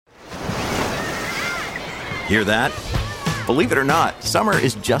Hear that? Believe it or not, summer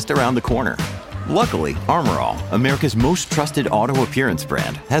is just around the corner. Luckily, Armor All, America's most trusted auto appearance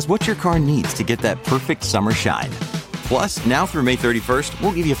brand, has what your car needs to get that perfect summer shine. Plus, now through May 31st,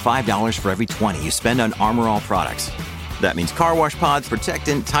 we'll give you $5 for every $20 you spend on Armor All products. That means car wash pods,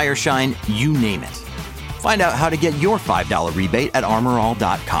 protectant, tire shine, you name it. Find out how to get your $5 rebate at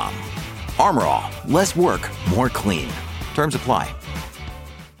armorall.com. Armor All, less work, more clean. Terms apply.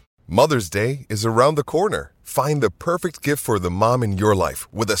 Mother's Day is around the corner. Find the perfect gift for the mom in your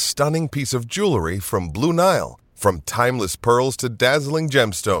life with a stunning piece of jewelry from Blue Nile. From timeless pearls to dazzling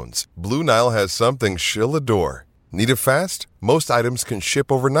gemstones, Blue Nile has something she'll adore. Need it fast? Most items can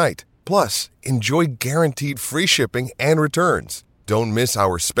ship overnight. Plus, enjoy guaranteed free shipping and returns. Don't miss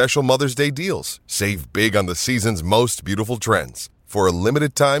our special Mother's Day deals. Save big on the season's most beautiful trends. For a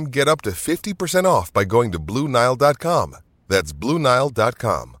limited time, get up to 50% off by going to BlueNile.com. That's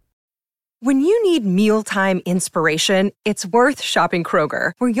BlueNile.com. When you need mealtime inspiration, it's worth shopping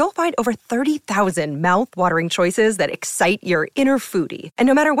Kroger, where you'll find over 30,000 mouth-watering choices that excite your inner foodie. And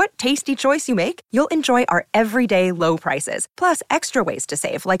no matter what tasty choice you make, you'll enjoy our everyday low prices, plus extra ways to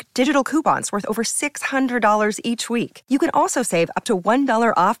save, like digital coupons worth over $600 each week. You can also save up to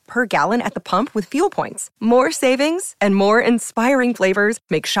 $1 off per gallon at the pump with fuel points. More savings and more inspiring flavors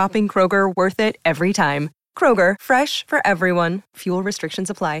make shopping Kroger worth it every time. Kroger, fresh for everyone. Fuel restrictions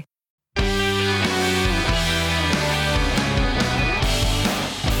apply.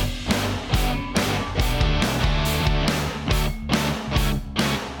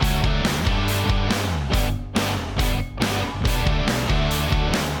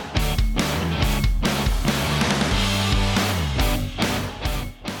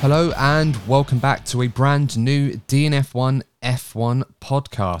 Hello and welcome back to a brand new DNF1 F1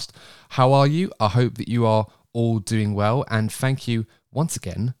 podcast. How are you? I hope that you are all doing well, and thank you once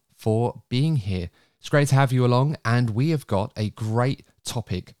again for being here. It's great to have you along, and we have got a great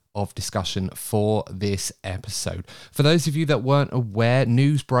topic of discussion for this episode. For those of you that weren't aware,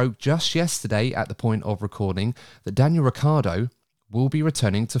 news broke just yesterday at the point of recording that Daniel Ricciardo will be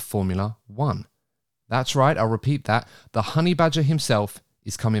returning to Formula One. That's right, I'll repeat that. The Honey Badger himself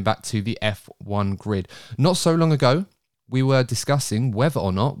is coming back to the F1 grid. Not so long ago, we were discussing whether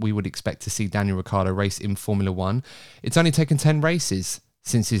or not we would expect to see Daniel Ricciardo race in Formula One. It's only taken 10 races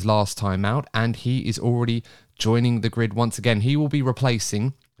since his last time out, and he is already joining the grid once again. He will be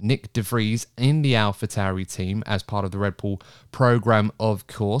replacing Nick De Vries in the AlphaTauri team as part of the Red Bull program, of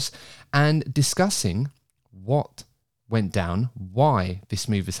course, and discussing what went down, why this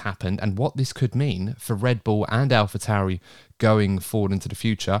move has happened, and what this could mean for Red Bull and AlphaTauri going forward into the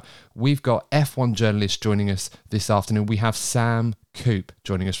future. We've got F1 journalists joining us this afternoon. We have Sam Coop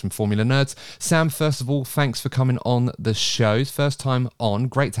joining us from Formula Nerds. Sam, first of all, thanks for coming on the show. First time on.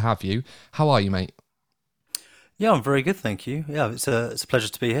 Great to have you. How are you, mate? Yeah, I'm very good, thank you. Yeah, it's a pleasure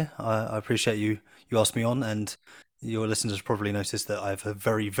to be here. I appreciate you asked me on, and your listeners probably noticed that I have a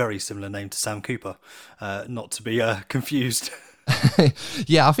very, very similar name to Sam Cooper, not to be confused.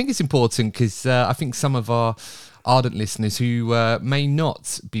 Yeah, I think it's important because I think some of our ardent listeners who may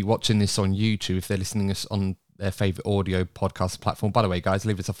not be watching this on YouTube, if they're listening to us on their favourite audio podcast platform. By the way, guys,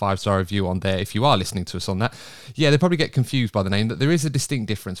 leave us a 5-star review on there if you are listening to us on that. Yeah, they probably get confused by the name, that there is a distinct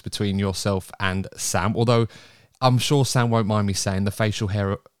difference between yourself and Sam, although I'm sure Sam won't mind me saying the facial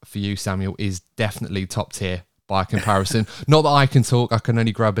hair for you, Samuel, is definitely top tier by comparison. Not that I can talk, I can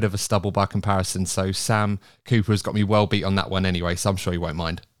only grow a bit of a stubble by comparison, so Sam Cooper has got me well beat on that one anyway, so I'm sure he won't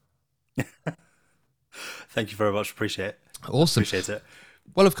mind. Thank you very much, appreciate it. Awesome. Appreciate it.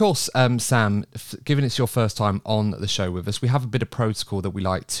 Well, of course, Sam, given it's your first time on the show with us, we have a bit of protocol that we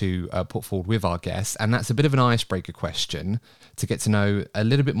like to put forward with our guests, and that's a bit of an icebreaker question to get to know a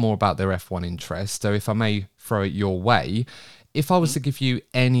little bit more about their F1 interest. So if I may throw it your way, if I was to give you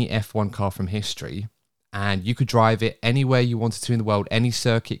any F1 car from history, and you could drive it anywhere you wanted to in the world, any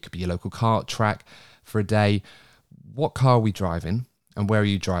circuit, it could be a local kart track for a day, what car are we driving, and where are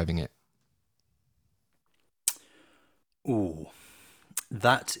you driving it? Ooh,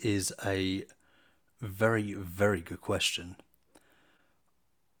 that is a very, very good question.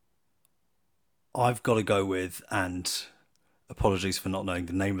 I've got to go with, and apologies for not knowing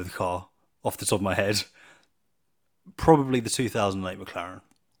the name of the car off the top of my head, probably the 2008 McLaren.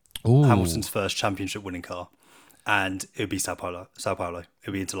 Ooh. Hamilton's first championship winning car. And it would be Sao Paulo. It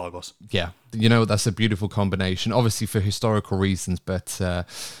would be Interlagos. Yeah, you know, that's a beautiful combination, obviously for historical reasons, but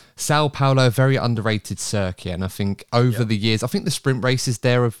Sao Paulo, a very underrated circuit, and I think over the years, I think the sprint races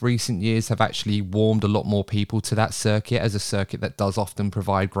there of recent years have actually warmed a lot more people to that circuit as a circuit that does often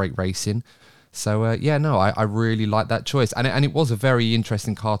provide great racing. So, I really like that choice. And it was a very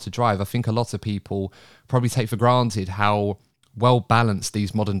interesting car to drive. I think a lot of people probably take for granted how well balanced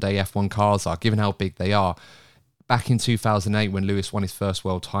these modern day F1 cars are, given how big they are. Back in 2008, when Lewis won his first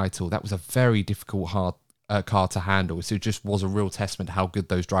world title, that was a very difficult, hard car to handle. So it just was a real testament to how good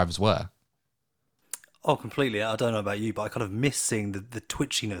those drivers were. Oh, completely. I don't know about you, but I kind of miss seeing the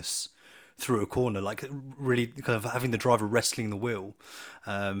twitchiness through a corner, like really kind of having the driver wrestling the wheel.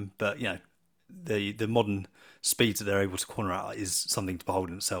 But the modern speeds that they're able to corner out is something to behold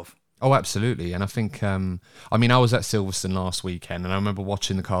in itself. Oh, absolutely. And I think, I was at Silverstone last weekend, and I remember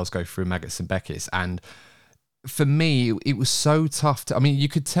watching the cars go through Maggots and Beckett's, and for me, it was so tough you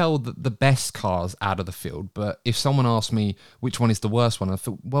could tell that the best cars out of the field, but if someone asked me which one is the worst one, I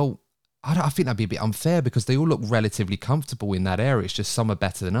thought, well, I think that'd be a bit unfair because they all look relatively comfortable in that area. It's just some are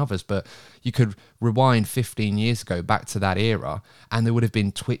better than others. But you could rewind 15 years ago back to that era, and there would have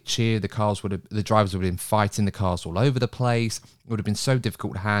been twitchy. The drivers would have been fighting the cars all over the place. It would have been so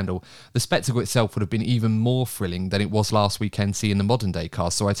difficult to handle. The spectacle itself would have been even more thrilling than it was last weekend seeing the modern day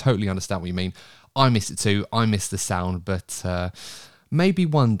cars. So I totally understand what you mean. I miss it too. I miss the sound, but maybe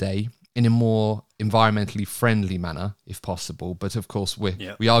one day in a more environmentally friendly manner, if possible. But of course,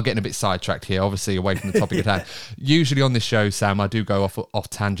 we are getting a bit sidetracked here, obviously away from the topic at hand. Usually on this show, Sam, I do go off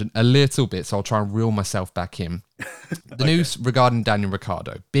tangent a little bit, so I'll try and reel myself back in. The news regarding Daniel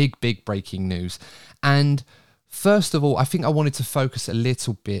Ricciardo, big breaking news. And first of all, I think I wanted to focus a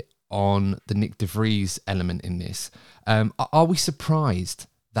little bit on the Nick de Vries element in this. Are we surprised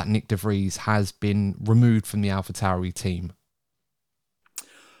that Nick de Vries has been removed from the AlphaTauri team?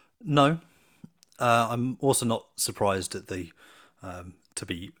 No, I'm also not surprised at the, to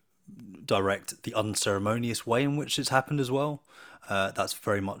be direct, the unceremonious way in which it's happened as well. That's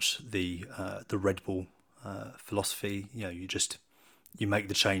very much the Red Bull philosophy. You make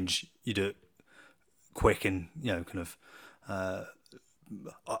the change, you do it quick and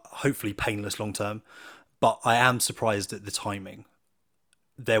hopefully painless long term. But I am surprised at the timing.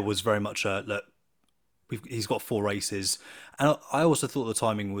 There was very much look. He's got 4 races, and I also thought the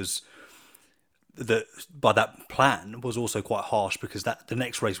timing was that by that plan was also quite harsh because that the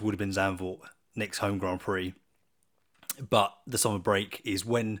next race would have been Zandvoort, Nick's home Grand Prix, but the summer break is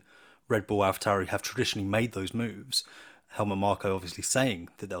when Red Bull AlphaTauri have traditionally made those moves. Helmut Marko obviously saying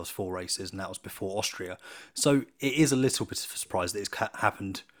that there was 4 races and that was before Austria, so it is a little bit of a surprise that it's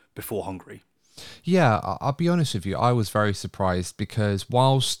happened before Hungary. Yeah, I'll be honest with you, I was very surprised because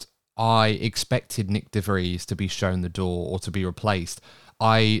whilst I expected Nick de Vries to be shown the door or to be replaced,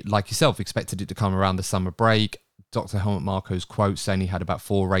 I, like yourself, expected it to come around the summer break. Dr. Helmut Marko's quote saying he had about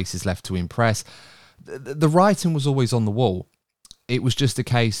 4 races left to impress. The writing was always on the wall. It was just a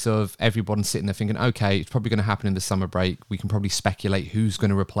case of everyone sitting there thinking, okay, it's probably going to happen in the summer break. We can probably speculate who's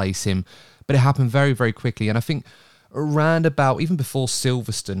going to replace him. But it happened very, very quickly. And I think around about, even before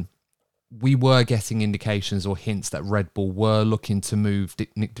Silverstone, we were getting indications or hints that Red Bull were looking to move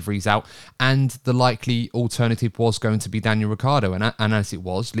Nick de Vries out, and the likely alternative was going to be Daniel Ricciardo. And as it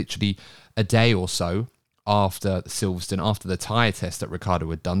was, literally a day or so after Silverstone, after the tyre test that Ricciardo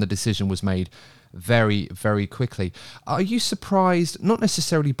had done, the decision was made very, very quickly. Are you surprised, not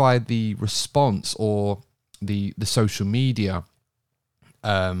necessarily by the response or the social media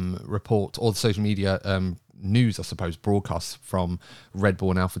report or the social media news, I suppose, broadcasts from Red Bull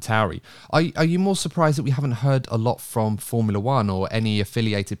and AlphaTauri? Are you more surprised that we haven't heard a lot from Formula One or any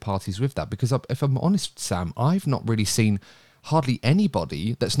affiliated parties with that? Because if I'm honest, Sam, I've not really seen hardly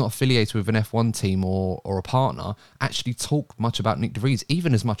anybody that's not affiliated with an F1 team or a partner actually talk much about Nick de Vries,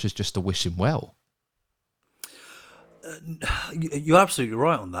 even as much as just to wish him well. You're absolutely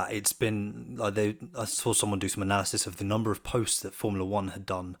right on that. It's been I saw someone do some analysis of the number of posts that Formula One had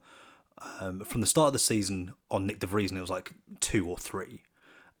done from the start of the season on Nick de Vries, and it was like 2 or 3,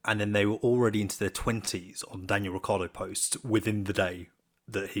 and then they were already into their 20s on Daniel Ricciardo posts within the day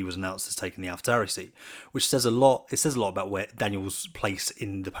that he was announced as taking the AlphaTauri seat, which says a lot. It says a lot about where Daniel's place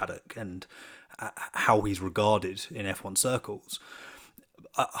in the paddock and how he's regarded in F1 circles.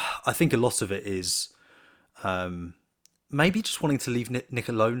 I think a lot of it is maybe just wanting to leave Nick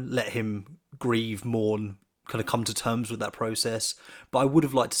alone, let him grieve, mourn, kind of come to terms with that process. But I would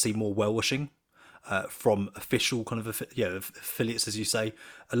have liked to see more well-wishing from official kind of affiliates, as you say.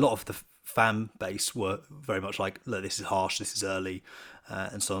 A lot of the fan base were very much like, look, this is harsh, this is early,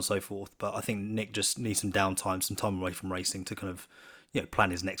 and so on and so forth. But I think Nick just needs some downtime, some time away from racing to kind of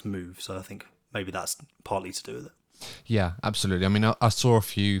plan his next move. So I think maybe that's partly to do with it. Yeah, absolutely. I mean, I saw a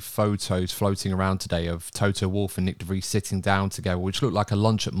few photos floating around today of Toto Wolff and Nick de Vries sitting down together, which looked like a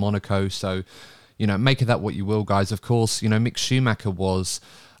lunch at Monaco. So, make of that what you will, guys. Of course, Mick Schumacher was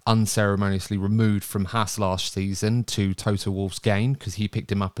unceremoniously removed from Haas last season to Toto Wolff's gain because he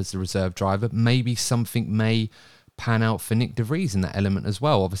picked him up as the reserve driver. Maybe something may pan out for Nick de Vries in that element as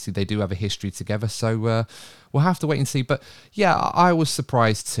well. Obviously, they do have a history together, so we'll have to wait and see. But yeah, I was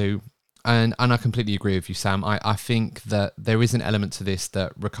surprised too. And I completely agree with you, Sam. I think that there is an element to this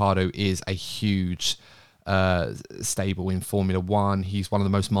that Ricciardo is a huge stable in Formula One. He's one of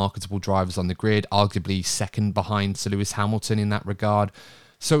the most marketable drivers on the grid, arguably second behind Sir Lewis Hamilton in that regard.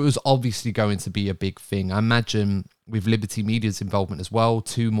 So it was obviously going to be a big thing. I imagine with Liberty Media's involvement as well,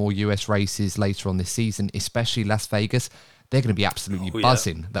 2 more US races later on this season, especially Las Vegas, they're going to be absolutely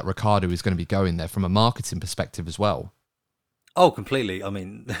buzzing that Ricciardo is going to be going there from a marketing perspective as well. Oh, completely. I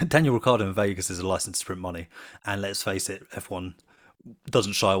mean, Daniel Ricciardo in Vegas is a license to print money, and let's face it, F1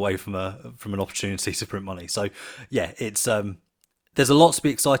 doesn't shy away from an opportunity to print money. So, yeah, it's there's a lot to be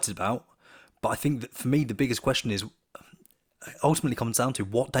excited about, but I think that for me the biggest question is ultimately comes down to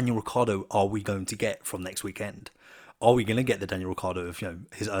what Daniel Ricciardo are we going to get from next weekend? Are we going to get the Daniel Ricciardo of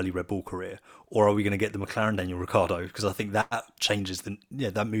his early Red Bull career, or are we going to get the McLaren Daniel Ricciardo? Because I think that changes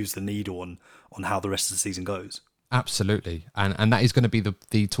that moves the needle on how the rest of the season goes. Absolutely. And that is going to be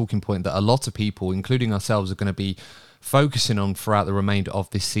the talking point that a lot of people, including ourselves, are going to be focusing on throughout the remainder of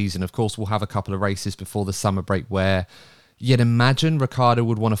this season. Of course, we'll have a couple of races before the summer break where you'd imagine Ricciardo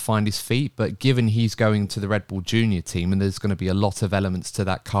would want to find his feet, but given he's going to the Red Bull Junior team, and there's going to be a lot of elements to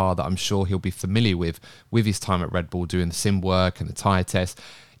that car that I'm sure he'll be familiar with his time at Red Bull doing the sim work and the tyre test,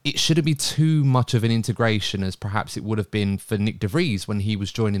 it shouldn't be too much of an integration as perhaps it would have been for Nick de Vries when he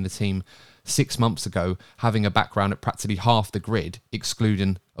was joining the team 6 months ago, having a background at practically half the grid,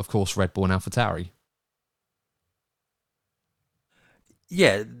 excluding, of course, Red Bull and AlphaTauri.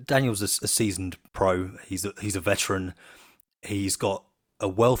 Yeah, Daniel's a seasoned pro. He's a veteran. He's got a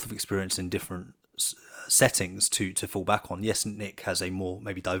wealth of experience in different settings to fall back on. Yes, Nick has a more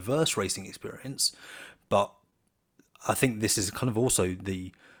maybe diverse racing experience, but I think this is kind of also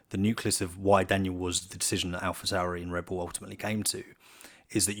the nucleus of why Daniel was the decision that AlphaTauri and Red Bull ultimately came to,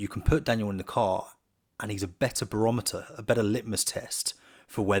 is that you can put Daniel in the car and he's a better barometer, a better litmus test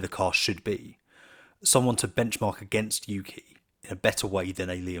for where the car should be. Someone to benchmark against Yuki in a better way than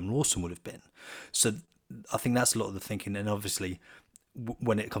a Liam Lawson would have been. So I think that's a lot of the thinking. And obviously,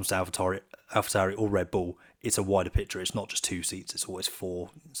 when it comes to AlphaTauri or Red Bull, it's a wider picture. It's not just 2 seats, it's always 4,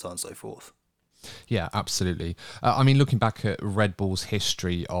 so on and so forth. Yeah, absolutely. I mean, looking back at Red Bull's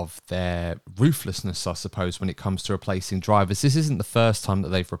history of their ruthlessness, I suppose, when it comes to replacing drivers, this isn't the first time that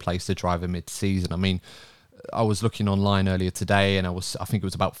they've replaced a driver mid-season. I mean, I was looking online earlier today, and I think it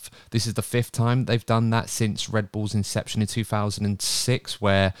was this is the 5th time they've done that since Red Bull's inception in 2006,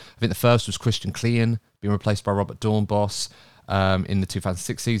 where I think the first was Christian Klein being replaced by Robert Dornbos. In the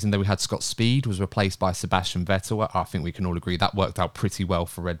 2006 season, then we had Scott Speed was replaced by Sebastian Vettel. I think we can all agree that worked out pretty well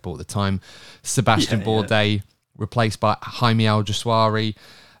for Red Bull at the time. Sebastian Bourdais replaced by Jaime Alguersuari.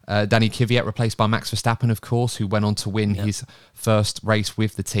 Danny Kvyat replaced by Max Verstappen, of course, who went on to win his first race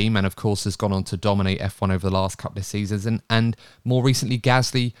with the team and, of course, has gone on to dominate F1 over the last couple of seasons. And more recently,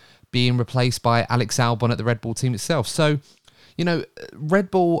 Gasly being replaced by Alex Albon at the Red Bull team itself. So,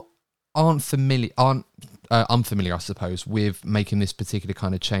 Red Bull aren't unfamiliar, I suppose, with making this particular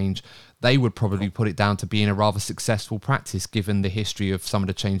kind of change. They would probably put it down to being a rather successful practice, given the history of some of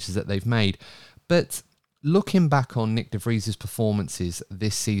the changes that they've made. But looking back on Nick de Vries' performances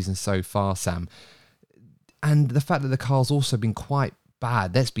this season so far, Sam, and the fact that the car's also been quite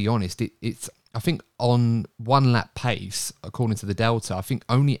bad, let's be honest, it's I think on 1 lap pace, according to the Delta, I think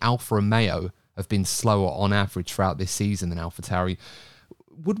only Alfa Romeo have been slower on average throughout this season than AlphaTauri.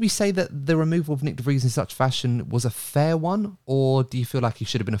 Would we say that the removal of Nick de Vries in such fashion was a fair one, or do you feel like he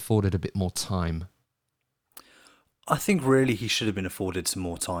should have been afforded a bit more time? I think really he should have been afforded some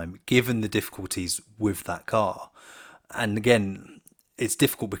more time, given the difficulties with that car. And again, it's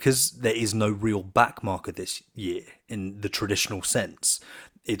difficult because there is no real backmarker this year in the traditional sense.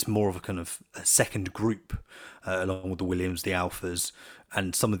 It's more of a kind of a second group, along with the Williams, the Alphas,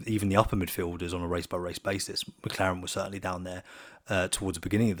 and even the upper midfielders on a race-by-race basis. McLaren was certainly down there towards the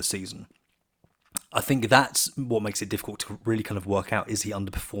beginning of the season. I think that's what makes it difficult to really kind of work out. Is he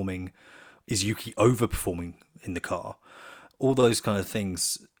underperforming? Is Yuki overperforming in the car? All those kind of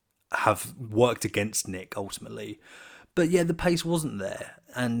things have worked against Nick ultimately. But yeah, the pace wasn't there.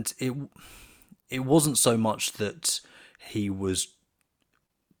 And it wasn't so much that he was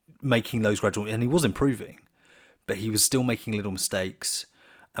making those gradual, and he was improving, but he was still making little mistakes.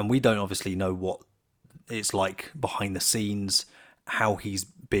 And we don't obviously know what it's like behind the scenes, how he's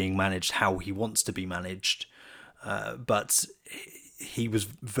being managed, how he wants to be managed. But he was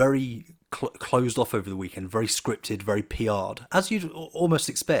very closed off over the weekend, very scripted, very PR'd, as you'd almost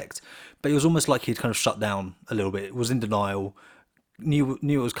expect. But it was almost like he'd kind of shut down a little bit. It was in denial, knew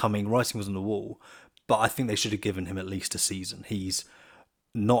it was coming, writing was on the wall. But I think they should have given him at least a season. He's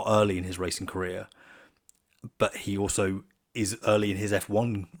not early in his racing career, but he also is early in his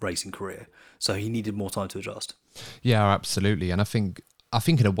F1 racing career, so he needed more time to adjust. Yeah, absolutely. And I think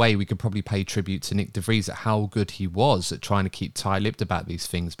in a way we could probably pay tribute to Nick de Vries at how good he was at trying to keep tight-lipped about these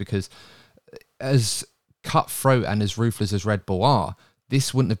things, because as cutthroat and as ruthless as Red Bull are,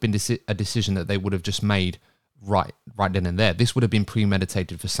 this wouldn't have been a decision that they would have just made right then and there. This would have been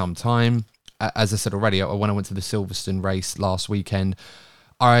premeditated for some time. As I said already, when I went to the Silverstone race last weekend,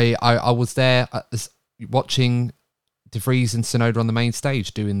 I was there watching de Vries and Tsunoda on the main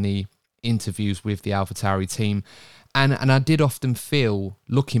stage doing the interviews with the AlphaTauri team, and I did often feel,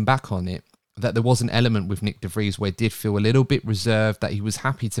 looking back on it, that there was an element with Nick de Vries where it did feel a little bit reserved, that he was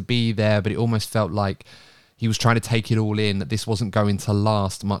happy to be there, but it almost felt like he was trying to take it all in, that this wasn't going to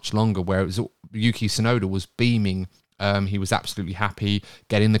last much longer, where it was Yuki Tsunoda was beaming. He was absolutely happy,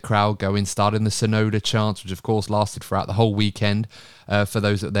 getting the crowd going, starting the Tsunoda chants, which of course lasted throughout the whole weekend. For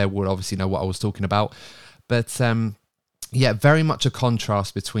those that there would obviously know what I was talking about. But yeah, very much a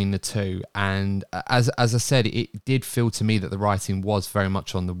contrast between the two. And as I said, it did feel to me that the writing was very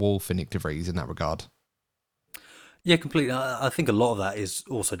much on the wall for Nick de Vries in that regard. Yeah, completely. I think a lot of that is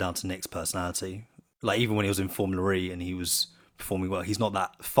also down to Nick's personality. Like, even when he was in Formula E and he was performing well, he's not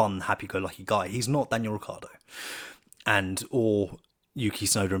that fun, happy-go-lucky guy. He's not Daniel Ricciardo. Or Yuki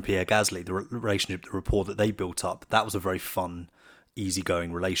Tsunoda and Pierre Gasly, the relationship, the rapport that they built up, that was a very fun,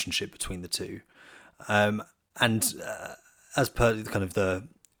 easygoing relationship between the two. As per kind of the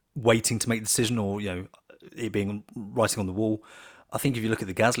waiting to make the decision, or it being writing on the wall, I think if you look at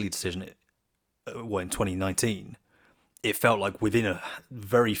the Gasly decision, in 2019, it felt like within a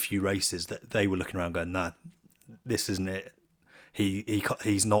very few races that they were looking around going, "Nah, this isn't it.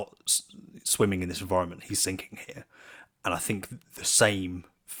 He's not swimming in this environment. He's sinking here." And I think the same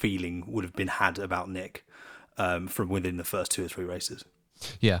feeling would have been had about Nick from within the first 2 or 3 races.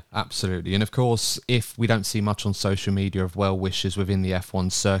 Yeah, absolutely. And of course, if we don't see much on social media of well wishes within the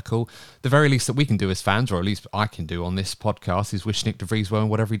F1 circle, the very least that we can do as fans, or at least I can do on this podcast, is wish Nick de Vries well in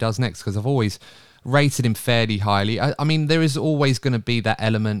whatever he does next, because I've always rated him fairly highly. I mean, there is always going to be that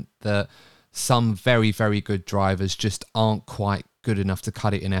element that some very, very good drivers just aren't quite good enough to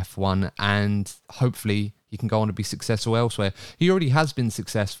cut it in F1, and hopefully he can go on to be successful elsewhere. He already has been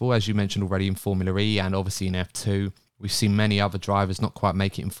successful, as you mentioned already, in Formula E and obviously in F2. We've seen many other drivers not quite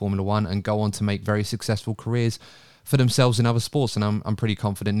make it in Formula 1 and go on to make very successful careers for themselves in other sports, and I'm pretty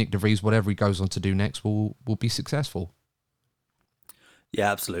confident Nick de Vries, whatever he goes on to do next, will be successful.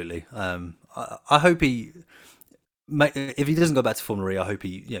 Yeah, absolutely. I hope if he doesn't go back to Formula E, I hope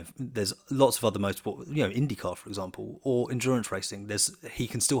there's lots of other motorsport, IndyCar, for example, or endurance racing. He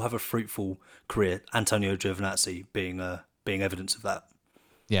can still have a fruitful career. Antonio Giovinazzi being evidence of that.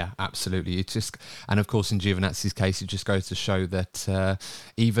 Yeah, absolutely. And of course, in Giovinazzi's case, it just goes to show that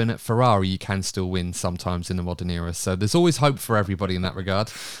even at Ferrari, you can still win sometimes in the modern era. So there's always hope for everybody in that regard.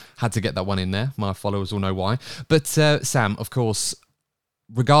 Had to get that one in there. My followers will know why. But Sam, of course,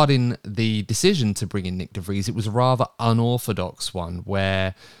 regarding the decision to bring in Nick de Vries, it was a rather unorthodox one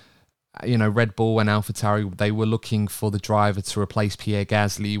where, Red Bull and AlphaTauri, they were looking for the driver to replace Pierre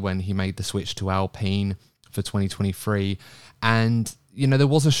Gasly when he made the switch to Alpine for 2023. And there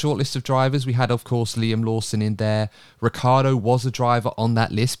was a short list of drivers. We had, of course, Liam Lawson in there. Ricciardo was a driver on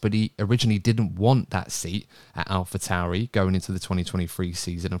that list, but he originally didn't want that seat at AlphaTauri going into the 2023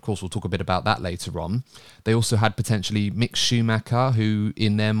 season. Of course, we'll talk a bit about that later on. They also had potentially Mick Schumacher, who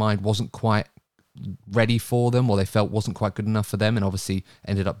in their mind wasn't quite ready for them, or they felt wasn't quite good enough for them, and obviously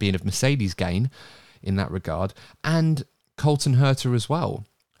ended up being of Mercedes gain in that regard. And Colton Herta as well,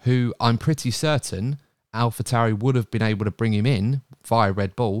 who I'm pretty certain AlphaTauri would have been able to bring him in via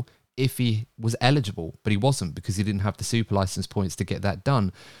Red Bull if he was eligible, but he wasn't because he didn't have the super license points to get that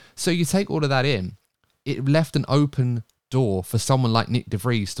done. So you take all of that in, it left an open door for someone like Nick de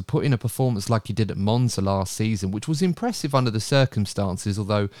Vries to put in a performance like he did at Monza last season, which was impressive under the circumstances,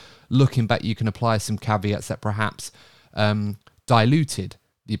 although looking back you can apply some caveats that perhaps diluted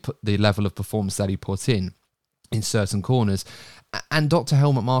the level of performance that he put in certain corners. And Dr.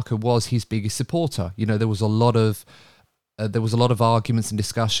 Helmut Marko was his biggest supporter. There was a lot of arguments and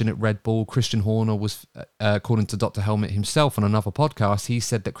discussion at Red Bull. Christian Horner was, according to Dr. Helmut himself on another podcast, he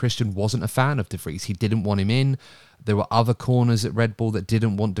said that Christian wasn't a fan of de Vries. He didn't want him in. There were other corners at Red Bull that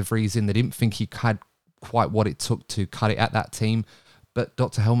didn't want de Vries in. They didn't think he had quite what it took to cut it at that team. But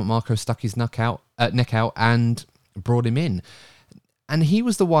Dr. Helmut Marko stuck his neck out and brought him in. And he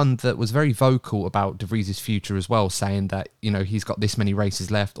was the one that was very vocal about De Vries's future as well, saying that, he's got this many races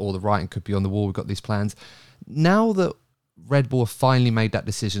left, or the writing could be on the wall, we've got these plans. Now that Red Bull have finally made that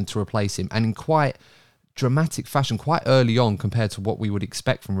decision to replace him, and in quite dramatic fashion, quite early on compared to what we would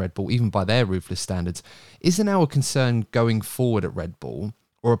expect from Red Bull, even by their ruthless standards, is there now a concern going forward at Red Bull,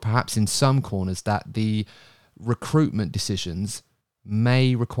 or perhaps in some corners, that the recruitment decisions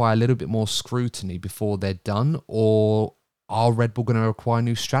may require a little bit more scrutiny before they're done, or are Red Bull going to require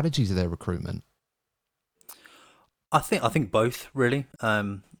new strategies of their recruitment? I think both, really.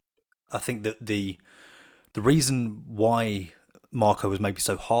 I think that the reason why Marco was maybe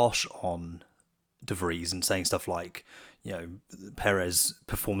so harsh on De Vries and saying stuff like, Perez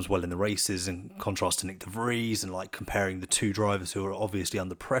performs well in the races in contrast to Nick De Vries, and like comparing the two drivers who are obviously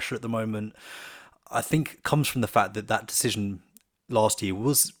under pressure at the moment, I think comes from the fact that that decision last year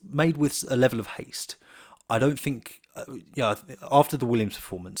was made with a level of haste. I don't think, after the Williams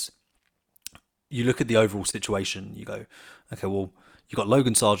performance, you look at the overall situation, you go, okay, well, you've got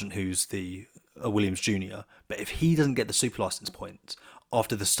Logan Sargent, who's a Williams junior, but if he doesn't get the super license points,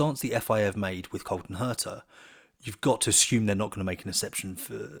 after the stance the FIA have made with Colton Herta, you've got to assume they're not going to make an exception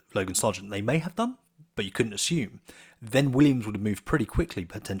for Logan Sargent. They may have done, but you couldn't assume. Then Williams would have moved pretty quickly,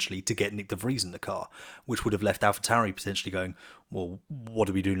 potentially, to get Nick De Vries in the car, which would have left AlphaTauri potentially going, well, what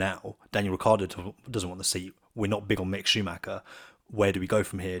do we do now? Daniel Ricciardo doesn't want the seat. We're not big on Mick Schumacher. Where do we go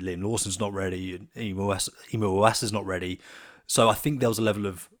from here? Liam Lawson's not ready, and Imo Iwassa's not ready. So I think there was a level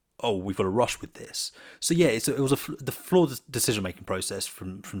of, we've got to rush with this. So yeah, it was the flawed decision-making process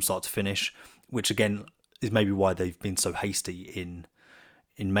from start to finish, which again is maybe why they've been so hasty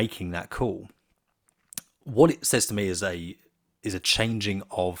in making that call. What it says to me is a changing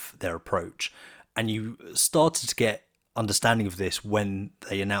of their approach, and you started to get understanding of this when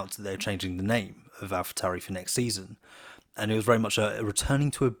they announced that they're changing the name of AlphaTauri for next season, and it was very much a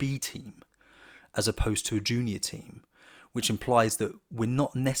returning to a B team as opposed to a junior team, which implies that we're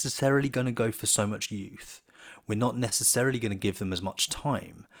not necessarily going to go for so much youth. We're not necessarily going to give them as much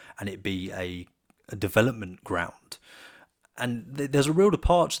time, and it be a development ground. And there's a real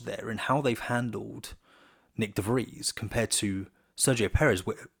departure there in how they've handled Nick De Vries compared to Sergio Perez,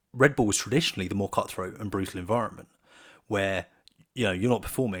 where Red Bull was traditionally the more cutthroat and brutal environment, where you're not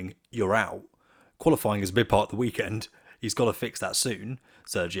performing, you're out. Qualifying is a big part of the weekend. He's got to fix that soon.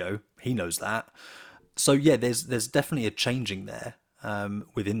 Sergio, he knows that. So yeah, there's definitely a changing there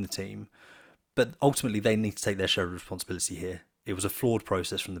within the team, but ultimately they need to take their share of responsibility here. It was a flawed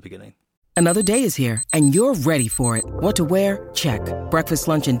process from the beginning. Another day is here, and you're ready for it. What to wear? Check. Breakfast,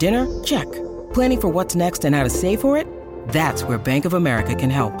 lunch, and dinner? Check. Planning for what's next and how to save for it? That's where Bank of America can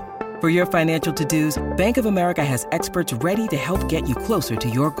help. For your financial to-dos, Bank of America has experts ready to help get you closer to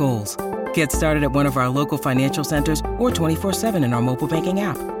your goals. Get started at one of our local financial centers or 24/7 in our mobile banking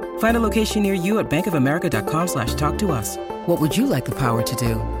app. Find a location near you at bankofamerica.com/talktous. What would you like the power to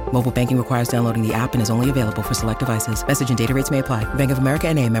do? Mobile banking requires downloading the app and is only available for select devices. Message and data rates may apply. Bank of America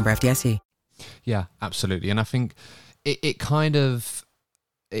N.A., member FDIC. Yeah, absolutely. And I think it kind of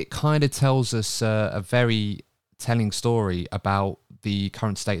tells us a very telling story about the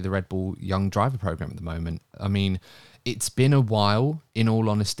current state of the Red Bull young driver program at the moment. I mean, it's been a while, in all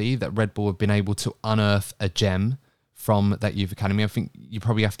honesty, that Red Bull have been able to unearth a gem from that youth academy. I think you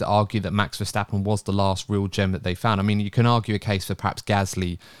probably have to argue that Max Verstappen was the last real gem that they found. I mean, you can argue a case for perhaps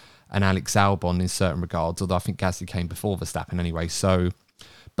Gasly and Alex Albon in certain regards, although I think Gasly came before Verstappen anyway. So,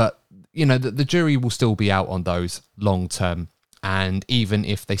 but, the jury will still be out on those long term. And even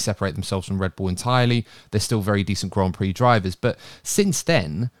if they separate themselves from Red Bull entirely, they're still very decent Grand Prix drivers. But since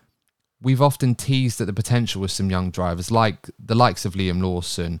then, we've often teased at the potential with some young drivers, like the likes of Liam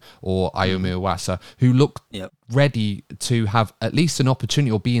Lawson or Ayumu Iwasa, who look ready to have at least an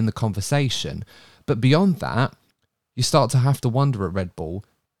opportunity or be in the conversation. But beyond that, you start to have to wonder at Red Bull,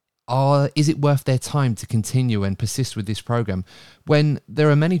 is it worth their time to continue and persist with this program when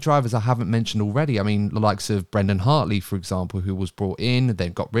there are many drivers I haven't mentioned already? I mean, the likes of Brendan Hartley, for example, who was brought in,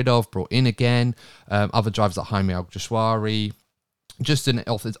 then got rid of, brought in again. Other drivers like Jaime Alguersuari, just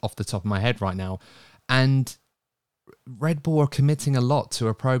off the top of my head right now. And Red Bull are committing a lot to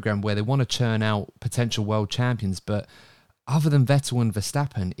a program where they want to churn out potential world champions, but other than Vettel and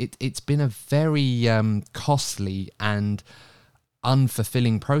Verstappen, it's been a very costly and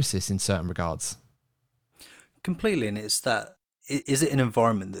unfulfilling process in certain regards. Completely, and it's that, is it an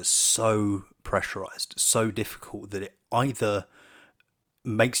environment that's so pressurized, so difficult that it either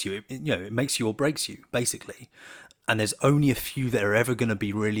makes you, it makes you or breaks you, basically. And there's only a few that are ever going to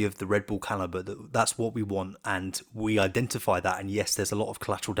be really of the Red Bull caliber. That's what we want, and we identify that. And yes, there's a lot of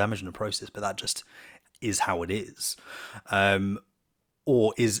collateral damage in the process, but that just is how it is.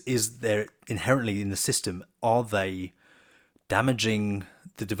 or is there inherently in the system, are they damaging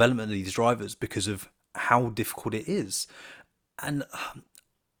the development of these drivers because of how difficult it is? And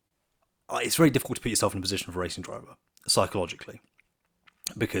it's very difficult to put yourself in a position of a racing driver psychologically,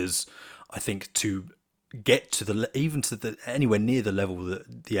 because I think to get to the anywhere near the level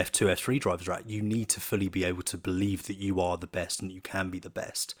that the F2, F3 drivers are at, you need to fully be able to believe that you are the best and you can be the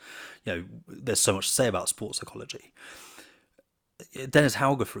best. There's so much to say about sports psychology. Dennis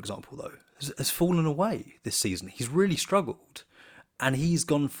Hauger, for example, though, has fallen away this season. He's really struggled. And he's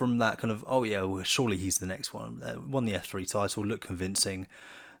gone from that kind of, oh yeah, well, surely he's the next one. Won the F3 title, looked convincing.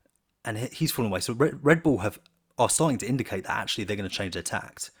 And he's fallen away. So Red Bull are starting to indicate that actually they're going to change their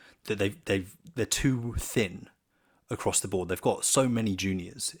tact. That they're too thin across the board. They've got so many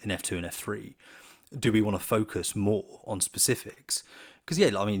juniors in F2 and F3. Do we want to focus more on specifics? Because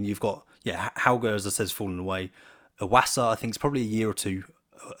you've got Hauger, as I said, has fallen away. Iwasa, I think, is probably a year or two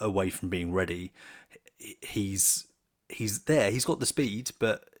away from being ready. He's there. He's got the speed,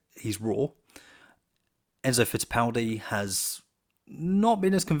 but he's raw. Enzo Fittipaldi has not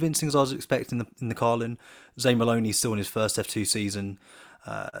been as convincing as I was expecting in the Carlin. Zane Maloney's still in his first F2 season.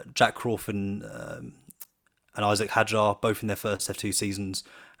 Jack Crawford and Isaac Hadjar, both in their first F2 seasons.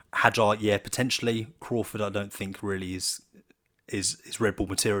 Hadjar, potentially. Crawford, I don't think really is Red Bull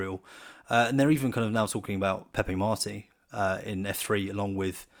material. And they're even kind of now talking about Pepe Marti in F3, along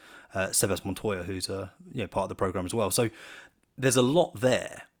with Sebas Montoya, who's part of the program as well. So there's a lot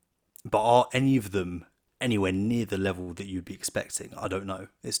there, but are any of them anywhere near the level that you'd be expecting? I don't know.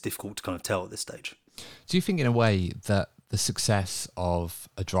 It's difficult to kind of tell at this stage. Do you think in a way that the success of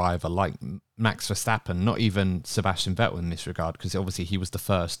a driver like Max Verstappen, not even Sebastian Vettel in this regard, because obviously he was the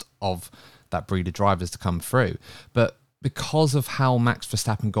first of that breed of drivers to come through, but because of how Max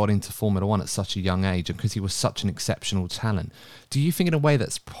Verstappen got into Formula One at such a young age and because he was such an exceptional talent, do you think in a way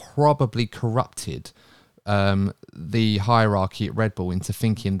that's probably corrupted the hierarchy at Red Bull into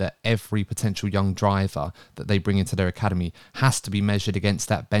thinking that every potential young driver that they bring into their academy has to be measured against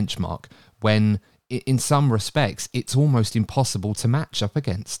that benchmark, when in some respects it's almost impossible to match up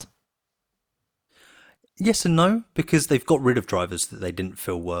against? Yes and no, because they've got rid of drivers that they didn't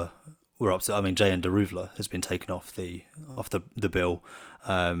feel were up to. I mean, Jayan Daruvla has been taken off the bill.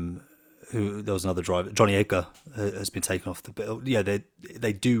 There was another driver, Johnny Edgar, has been taken off the bill. Yeah,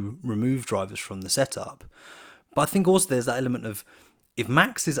 they do remove drivers from the setup, but I think also there's that element of, if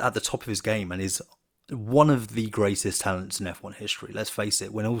Max is at the top of his game and is one of the greatest talents in F1 history, let's face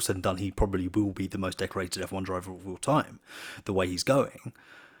it, when all said and done, he probably will be the most decorated F1 driver of all time, the way he's going.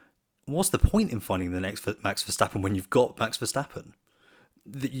 What's the point in finding the next Max Verstappen when you've got Max Verstappen?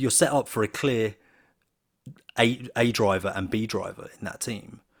 You're set up for a clear A driver and B driver in that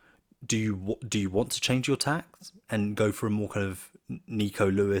team. Do you want to change your tack and go for a more kind of Nico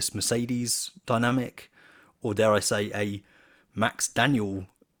Lewis Mercedes dynamic, or dare I say a Max Daniel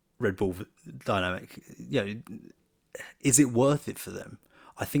Red Bull dynamic? Is it worth it for them?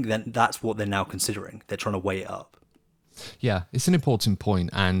 I think that's what they're now considering. They're trying to weigh it up. Yeah, it's an important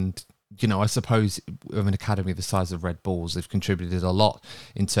point, and I suppose with an academy the size of Red Bull's, they've contributed a lot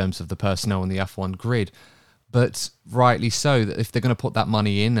in terms of the personnel on the F1 grid. But rightly so, that if they're going to put that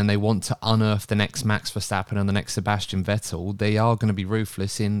money in and they want to unearth the next Max Verstappen and the next Sebastian Vettel, they are going to be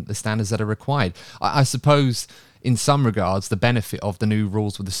ruthless in the standards that are required. I suppose in some regards, the benefit of the new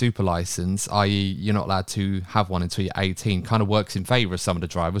rules with the super license, i.e. you're not allowed to have one until you're 18, kind of works in favour of some of the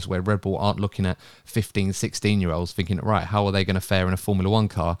drivers, where Red Bull aren't looking at 15, 16-year-olds thinking, right, how are they going to fare in a Formula One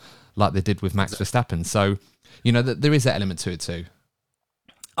car like they did with Max Verstappen? So, there is that element to it too.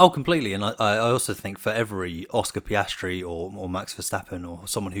 Oh, completely. And I also think for every Oscar Piastri or Max Verstappen or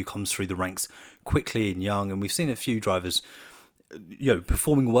someone who comes through the ranks quickly and young, and we've seen a few drivers,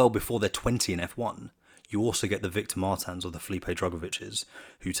 performing well before they're 20 in F1, you also get the Victor Martins or the Felipe Drugovic's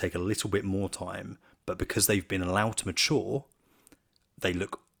who take a little bit more time, but because they've been allowed to mature, they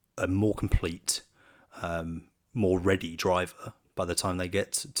look a more complete, more ready driver by the time they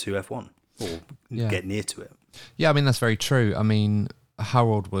get to F1 or get near to it. Yeah, I mean, that's very true. I mean, how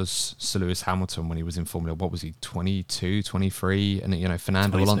old was Sir Lewis Hamilton when he was in Formula? What was he, 22, 23? And,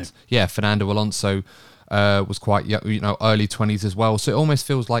 Fernando Alonso. Yeah, Fernando Alonso was quite young, early 20s as well. So it almost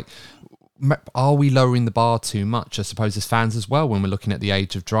feels like, are we lowering the bar too much, I suppose, as fans as well, when we're looking at the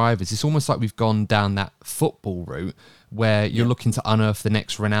age of drivers? It's almost like we've gone down that football route where you're looking to unearth the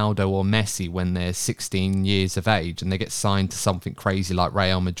next Ronaldo or Messi when they're 16 years of age and they get signed to something crazy like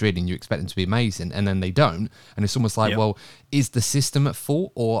Real Madrid and you expect them to be amazing, and then they don't. And it's almost like, well, is the system at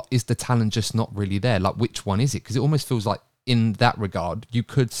fault or is the talent just not really there? Like, which one is it? Because it almost feels like in that regard, you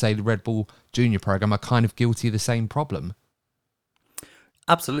could say the Red Bull Junior program are kind of guilty of the same problem.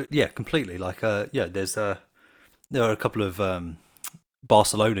 Absolutely, yeah, completely. Like, there are a couple of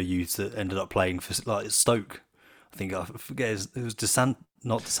Barcelona youths that ended up playing for like Stoke. I think I forget it was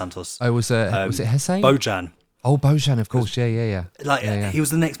not DeSantos, Oh, was it Hesse? Bojan. Oh, Bojan, of course. Yeah, yeah, yeah. Like Yeah, yeah. he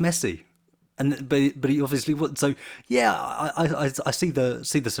was the next Messi, and but he obviously was. So yeah, I see the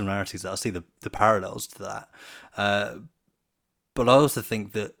similarities there. I see the parallels to that. But I also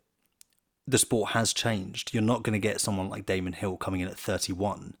think that the sport has changed. You're not going to get someone like Damon Hill coming in at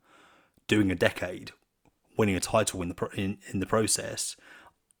 31, doing a decade, winning a title in the process.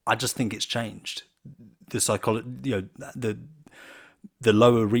 I just think it's changed. The psychology, the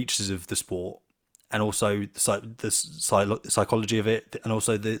lower reaches of the sport, and also the psychology of it, and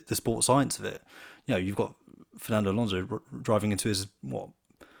also the sport science of it. You've got Fernando Alonso driving into his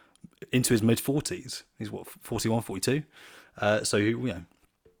mid-40s. He's 41, 42. So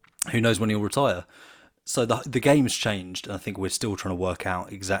who knows when he'll retire? So the game's changed, and I think we're still trying to work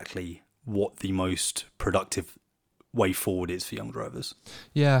out exactly what the most productive way forward is for young drivers.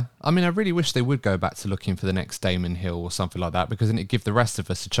 Yeah, I mean, I really wish they would go back to looking for the next Damon Hill or something like that, because then it'd give the rest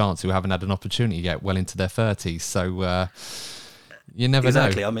of us a chance who haven't had an opportunity yet, well into their 30s. So you never know.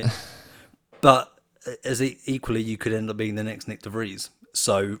 Exactly. I mean, but equally, you could end up being the next Nick de Vries.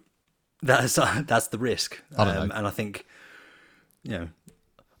 So that's the risk. I don't know. And I think,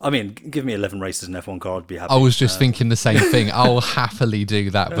 I mean, give me 11 races in F1 car, I'd be happy. I was just thinking the same thing. I'll happily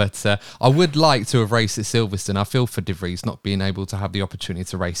do that, but I would like to have raced at Silverstone. I feel for De Vries not being able to have the opportunity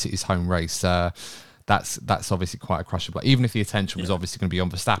to race at his home race. That's obviously quite a crushable. Even if the attention was obviously going to be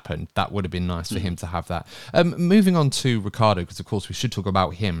on Verstappen, that would have been nice for him to have that. Moving on to Ricciardo, because of course we should talk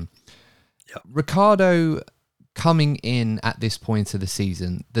about him. Yep. Ricciardo coming in at this point of the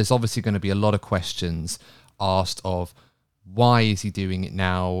season, there's obviously going to be a lot of questions asked of, why is he doing it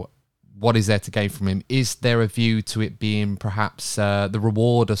now? What is there to gain from him? Is there a view to it being perhaps the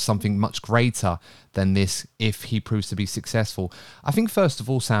reward of something much greater than this if he proves to be successful? I think first of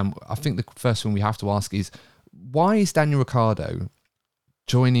all, Sam, I think the first thing we have to ask is, why is Daniel Ricciardo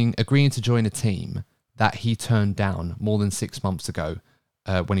agreeing to join a team that he turned down more than 6 months ago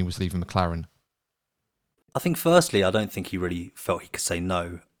when he was leaving McLaren? I think firstly, I don't think he really felt he could say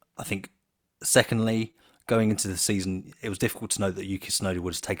no. I think secondly, going into the season, it was difficult to know that Yuki Tsunoda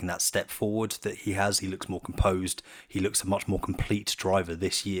would have taken that step forward that he has. He looks more composed. He looks a much more complete driver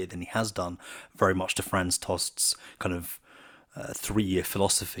this year than he has done, very much to Franz Tost's kind of 3-year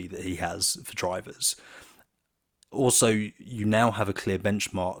philosophy that he has for drivers. Also, you now have a clear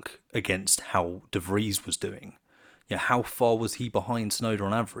benchmark against how De Vries was doing. How far was he behind Tsunoda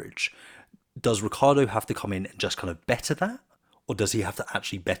on average? Does Ricciardo have to come in and just kind of better that? Or does he have to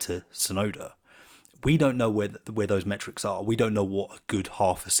actually better Tsunoda? We don't know where those metrics are. We don't know what a good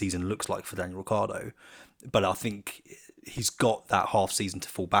half a season looks like for Daniel Ricciardo. But I think he's got that half season to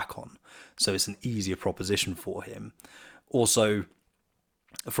fall back on. So it's an easier proposition for him. Also,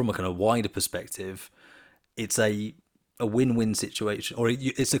 from a kind of wider perspective, it's a win-win situation, or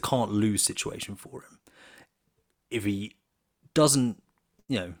it's a can't-lose situation for him. If he doesn't,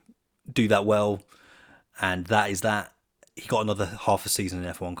 do that well, and that is that, he got another half a season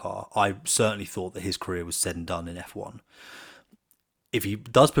in F1 car. I certainly thought that his career was said and done in F1. If he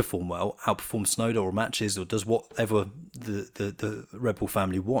does perform well, outperforms Tsunoda or matches, or does whatever the Red Bull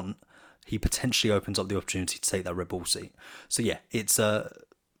family want, he potentially opens up the opportunity to take that Red Bull seat. So yeah,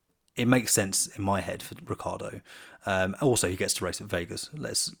 it makes sense in my head for Ricciardo. Also, he gets to race at Vegas.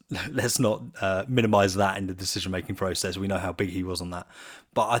 Let's not minimise that in the decision-making process. We know how big he was on that.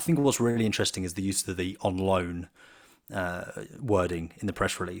 But I think what's really interesting is the use of the on loan wording in the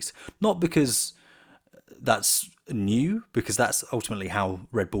press release. Not because that's new, because that's ultimately how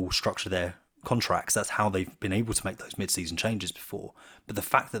Red Bull structure their contracts. That's how they've been able to make those mid-season changes before. But the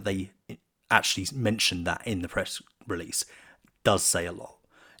fact that they actually mentioned that in the press release does say a lot.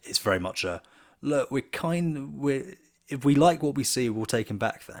 It's very much a, look, if we like what we see, we'll take him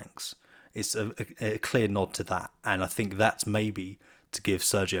back, thanks. It's a clear nod to that. And I think that's maybe to give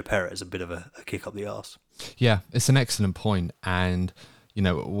Sergio Perez a bit of a kick up the arse. Yeah, it's an excellent point. And,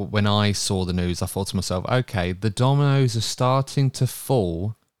 when I saw the news, I thought to myself, okay, the dominoes are starting to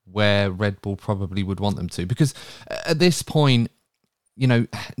fall where Red Bull probably would want them to. Because at this point,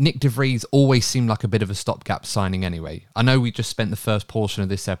 Nick de Vries always seemed like a bit of a stopgap signing anyway. I know we just spent the first portion of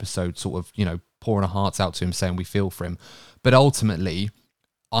this episode sort of, pouring our hearts out to him, saying we feel for him. But ultimately,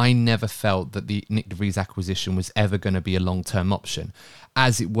 I never felt that the Nick de Vries acquisition was ever going to be a long-term option.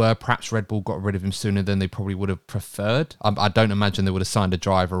 As it were, perhaps Red Bull got rid of him sooner than they probably would have preferred. I don't imagine they would have signed a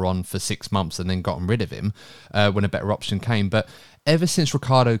driver on for 6 months and then gotten rid of him when a better option came. But ever since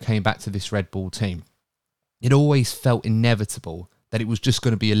Ricciardo came back to this Red Bull team, it always felt inevitable that it was just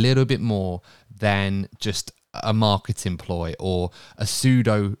going to be a little bit more than just a marketing ploy or a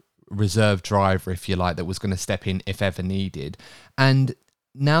pseudo reserve driver, if you like, that was going to step in if ever needed. And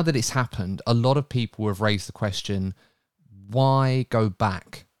now that it's happened, a lot of people have raised the question, why go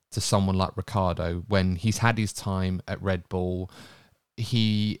back to someone like Ricciardo when he's had his time at Red Bull?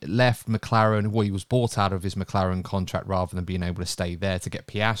 He left McLaren, well, he was bought out of his McLaren contract rather than being able to stay there to get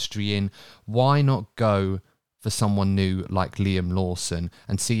Piastri in. Why not go for someone new like Liam Lawson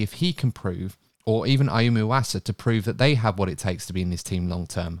and see if he can prove, or even Ayumu Iwasa, to prove that they have what it takes to be in this team long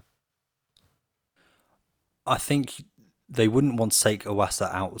term? I think they wouldn't want to take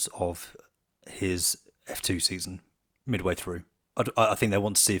Iwasa out of his F2 season midway through. I think they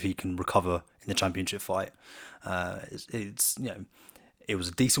want to see if he can recover in the championship fight. It's it was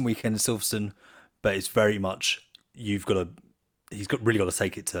a decent weekend in Silverstone, but it's very much he's really got to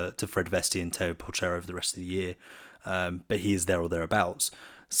take it to Fred Vesti and Teo Porcher over the rest of the year. But he is there or thereabouts.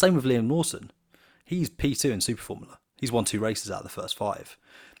 Same with Liam Lawson. He's P2 in Super Formula. He's won 2 races out of the first 5.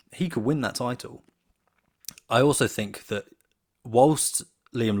 He could win that title. I also think that whilst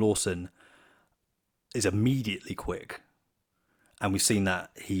Liam Lawson is immediately quick, and we've seen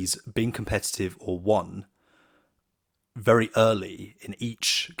that he's been competitive or won very early in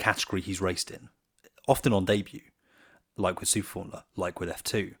each category he's raced in, often on debut, like with Super Formula, like with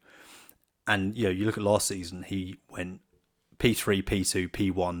F2. And you look at last season, he went P3, P2,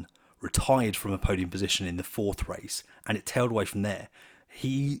 P1, retired from a podium position in the 4th race, and it tailed away from there.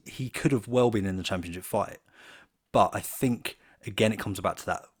 He could have well been in the championship fight. But I think, again, it comes back to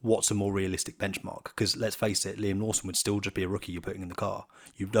that, what's a more realistic benchmark? Because let's face it, Liam Lawson would still just be a rookie you're putting in the car.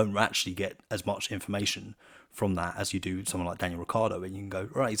 You don't actually get as much information from that as you do someone like Daniel Ricciardo, and you can go,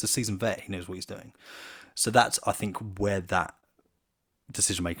 right, he's a seasoned vet, he knows what he's doing. So that's, I think, where that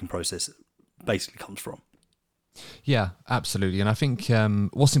decision-making process basically comes from. Yeah, absolutely. And I think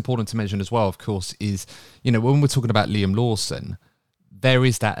what's important to mention as well, of course, is, when we're talking about Liam Lawson, there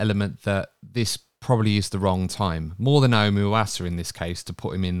is that element that this probably is the wrong time, more than Ayumu Iwasa in this case, to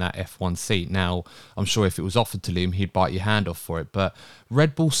put him in that F1 seat. Now, I'm sure if it was offered to Liam, he'd bite your hand off for it, but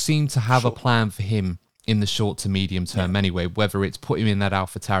Red Bull seem to have a plan for him in the short to medium term anyway, whether it's put him in that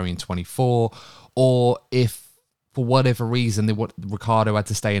AlphaTauri in 24, or if for whatever reason Ricciardo had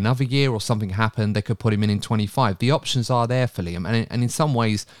to stay another year or something happened, they could put him in 25. The options are there for Liam, and in some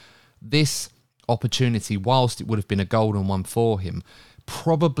ways, this opportunity, whilst it would have been a golden one for him,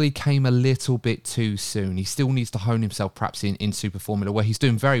 probably came a little bit too soon. He still needs to hone himself perhaps in Super Formula, where he's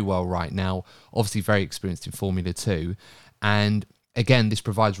doing very well right now, obviously very experienced in Formula 2. And again, this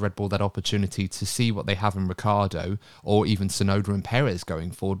provides Red Bull that opportunity to see what they have in Ricciardo or even Tsunoda and Perez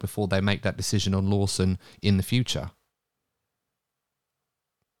going forward before they make that decision on Lawson in the future.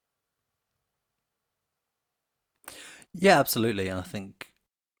 Yeah, absolutely. And I think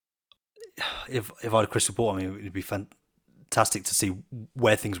if I had a crystal ball, it would be fantastic to see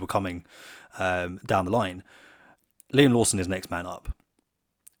where things were coming down the line. Liam Lawson is next man up.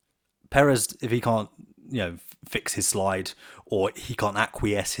 Perez, if he can't, fix his slide, or he can't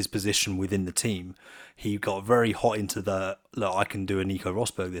acquiesce his position within the team, he got very hot into look, I can do a Nico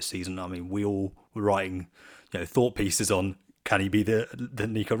Rosberg this season. We all were writing, thought pieces on, can he be the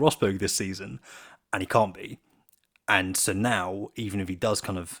Nico Rosberg this season? And he can't be. And so now, even if he does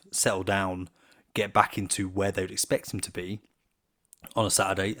kind of settle down, get back into where they would expect him to be on a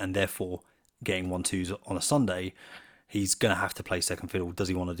Saturday, and therefore getting 1-2s on a Sunday, he's going to have to play second fiddle. Does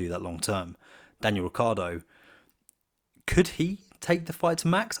he want to do that long term? Daniel Ricciardo, could he take the fight to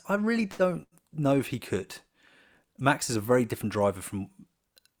Max? I really don't know if he could. Max is a very different driver from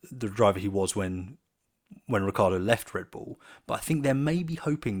the driver he was when Ricciardo left Red Bull, but I think they're maybe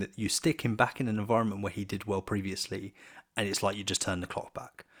hoping that you stick him back in an environment where he did well previously, and it's like you just turn the clock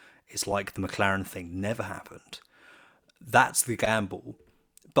back. It's like the McLaren thing never happened. That's the gamble.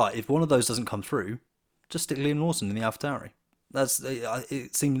 But if one of those doesn't come through, just stick Liam Lawson in the AlphaTauri.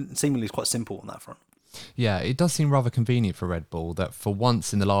 It seemingly is quite simple on that front. Yeah, it does seem rather convenient for Red Bull that for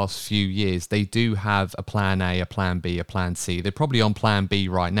once in the last few years, they do have a plan A, a plan B, a plan C. They're probably on plan B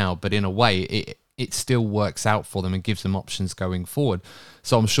right now, but in a way, it still works out for them and gives them options going forward.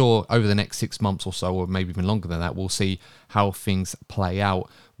 So I'm sure over the next 6 months or so, or maybe even longer than that, we'll see how things play out,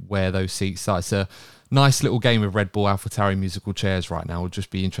 where those seats are. It's a nice little game of Red Bull AlphaTauri musical chairs right now. It'll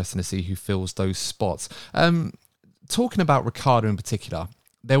just be interesting to see who fills those spots. Talking about Ricciardo in particular,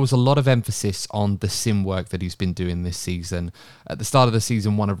 there was a lot of emphasis on the sim work that he's been doing this season. At the start of the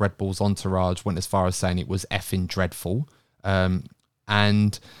season, one of Red Bull's entourage went as far as saying it was effing dreadful.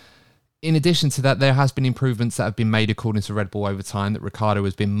 And In addition to that, there has been improvements that have been made according to Red Bull over time, that Ricciardo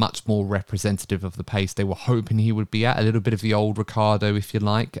has been much more representative of the pace they were hoping he would be at, a little bit of the old Ricciardo, if you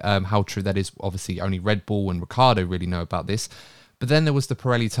like. How true that is, obviously only Red Bull and Ricciardo really know about this. But then there was the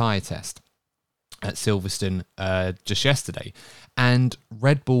Pirelli tyre test at Silverstone just yesterday. And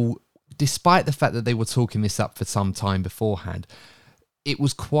Red Bull, despite the fact that they were talking this up for some time beforehand, it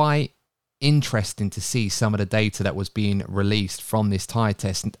was quite interesting to see some of the data that was being released from this tyre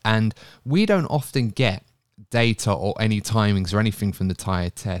test. And we don't often get data or any timings or anything from the tyre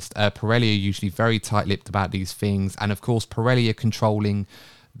test. Pirelli are usually very tight-lipped about these things. And of course, Pirelli are controlling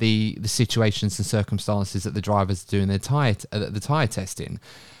the situations and circumstances that the drivers are doing the tyre testing.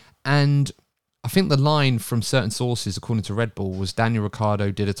 And I think the line from certain sources, according to Red Bull, was Daniel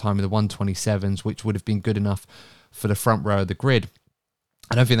Ricciardo did a time of the 127s, which would have been good enough for the front row of the grid.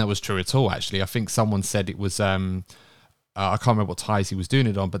 I don't think that was true at all, actually. I think someone said it was, I can't remember what tyres he was doing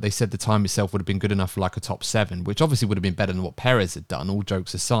it on, but they said the time itself would have been good enough for like a top 7, which obviously would have been better than what Perez had done, all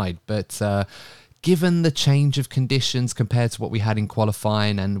jokes aside. But given the change of conditions compared to what we had in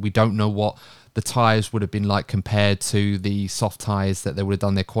qualifying, and we don't know what the tyres would have been like compared to the soft tyres that they would have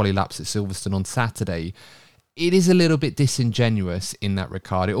done their quali laps at Silverstone on Saturday, it is a little bit disingenuous in that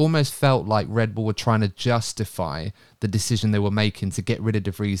regard. It almost felt like Red Bull were trying to justify the decision they were making to get rid of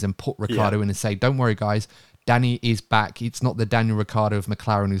De Vries and put Ricciardo in and say, don't worry, guys, Danny is back. It's not the Daniel Ricciardo of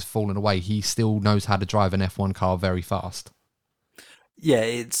McLaren who's fallen away. He still knows how to drive an F1 car very fast. Yeah,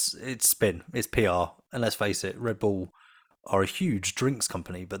 it's spin. It's PR. And let's face it, Red Bull are a huge drinks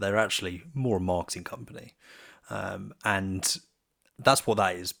company, but they're actually more a marketing company. And that's what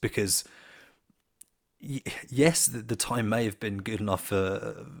that is, because yes, the time may have been good enough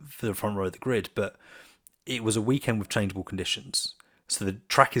for the front row of the grid, but it was a weekend with changeable conditions. So the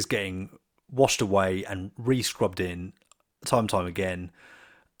track is getting washed away and re-scrubbed in time and time again.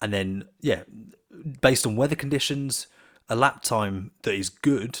 And then, yeah, based on weather conditions, a lap time that is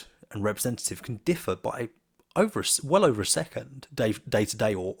good and representative can differ by well over a second, day to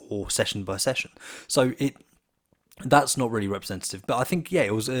day or session by session. So that's not really representative. But I think, yeah,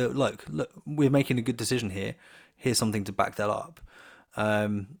 it was look, we're making a good decision here. Here's something to back that up.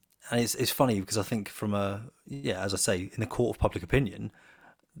 And it's funny because I think as I say, in the court of public opinion,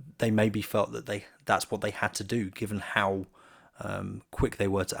 they maybe felt that that's what they had to do, given how quick they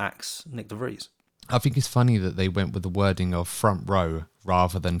were to axe Nick De Vries. I think it's funny that they went with the wording of front row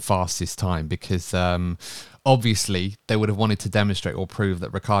rather than fastest time, because obviously they would have wanted to demonstrate or prove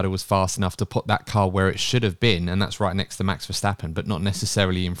that Ricciardo was fast enough to put that car where it should have been, and that's right next to Max Verstappen, but not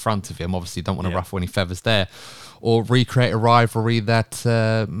necessarily in front of him. Obviously, don't want to ruffle any feathers there, or recreate a rivalry that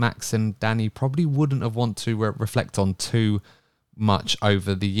Max and Danny probably wouldn't have want to reflect on too much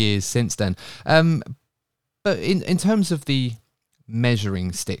over the years since then. But in terms of the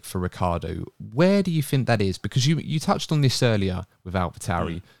measuring stick for Ricciardo, where do you think that is? Because you touched on this earlier with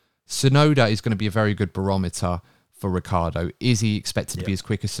AlphaTauri. Tsunoda is going to be a very good barometer for Ricciardo. Is he expected to be as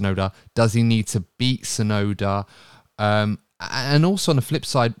quick as Tsunoda? Does he need to beat Tsunoda? And also on the flip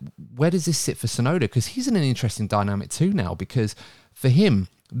side, where does this sit for Tsunoda? Because he's in an interesting dynamic too now, because for him,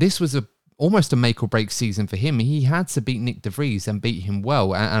 this was almost a make or break season for him. He had to beat Nick De Vries and beat him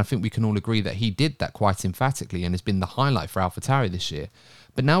well. And I think we can all agree that he did that quite emphatically and has been the highlight for AlphaTauri this year.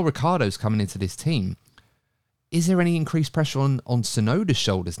 But now Ricciardo's coming into this team. Is there any increased pressure on Tsunoda's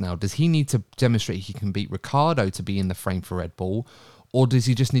shoulders now? Does he need to demonstrate he can beat Ricciardo to be in the frame for Red Bull? Or does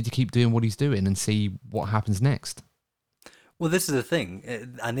he just need to keep doing what he's doing and see what happens next? Well, this is the thing,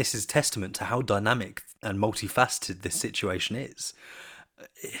 and this is testament to how dynamic and multifaceted this situation is.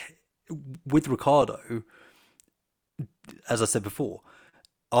 With Ricciardo, as I said before,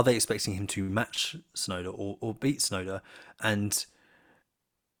 are they expecting him to match Tsunoda or beat Tsunoda? And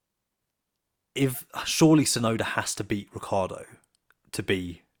surely Tsunoda has to beat Ricciardo to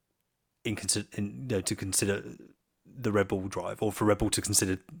be to consider the Red Bull drive, or for Red Bull to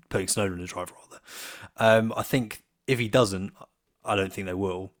consider putting Tsunoda in the drive rather. I think if he doesn't, I don't think they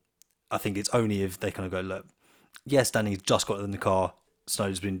will. I think it's only if they kind of go, look, yes, Danny's just got in the car.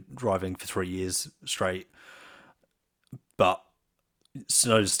 Tsunoda's been driving for 3 years straight, but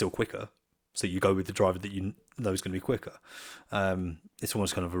Tsunoda's still quicker. So you go with the driver that you know is going to be quicker. It's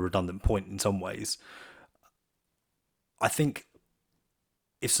almost kind of a redundant point in some ways. I think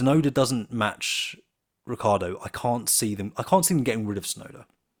if Tsunoda doesn't match Ricciardo, I can't see them getting rid of Tsunoda.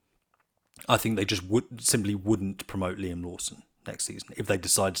 I think they just simply wouldn't promote Liam Lawson next season if they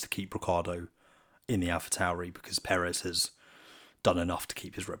decided to keep Ricciardo in the AlphaTauri because Perez has done enough to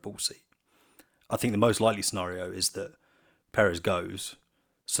keep his Red Bull seat. I think the most likely scenario is that Perez goes,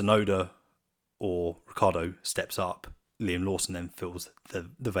 Tsunoda or Ricciardo steps up, Liam Lawson then fills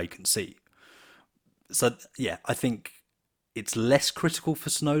the vacant seat. So yeah, I think it's less critical for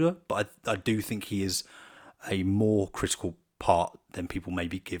Tsunoda, but I do think he is a more critical part than people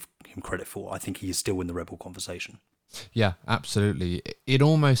maybe give him credit for. I think he is still in the Red Bull conversation. Yeah, absolutely. It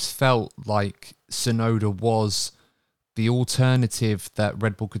almost felt like Tsunoda was the alternative that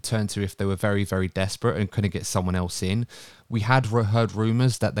Red Bull could turn to if they were very, very desperate and couldn't get someone else in. We had heard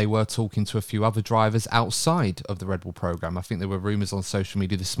rumours that they were talking to a few other drivers outside of the Red Bull programme. I think there were rumours on social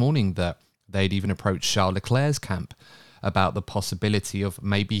media this morning that they'd even approached Charles Leclerc's camp about the possibility of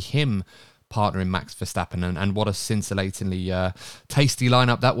maybe him partnering Max Verstappen, and what a scintillatingly tasty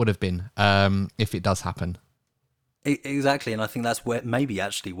lineup that would have been if it does happen. Exactly, and I think that's where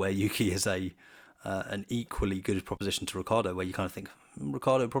Yuki is an equally good proposition to Ricciardo, where you kind of think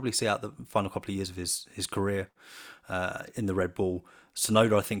Ricciardo will probably see out the final couple of years of his career in the Red Bull.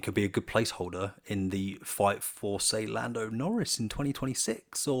 Tsunoda, I think, could be a good placeholder in the fight for, say, Lando Norris in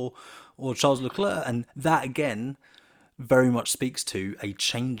 2026 or Charles Leclerc, and that again very much speaks to a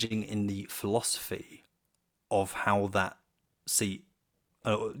changing in the philosophy of how that seat,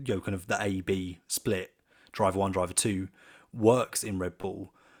 kind of the A-B split, driver one, driver two, works in Red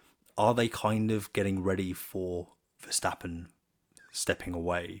Bull. Are they kind of getting ready for Verstappen stepping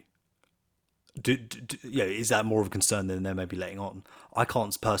away? Is that more of a concern than they're maybe letting on? I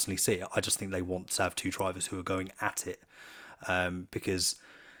can't personally see it. I just think they want to have two drivers who are going at it, because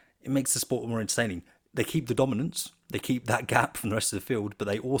it makes the sport more entertaining. They keep the dominance, they keep that gap from the rest of the field, but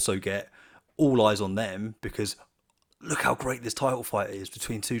they also get all eyes on them because look how great this title fight is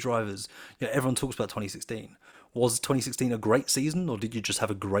between two drivers. Everyone talks about 2016. Was 2016 a great season, or did you just have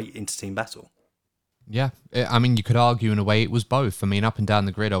a great inter-team battle? Yeah, I mean, you could argue in a way it was both. I mean, up and down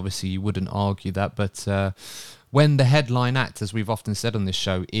the grid, obviously, you wouldn't argue that. But when the headline act, as we've often said on this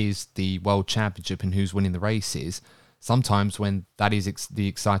show, is the World Championship and who's winning the races, sometimes when that is the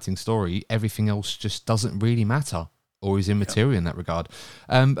exciting story, everything else just doesn't really matter or is immaterial in that regard.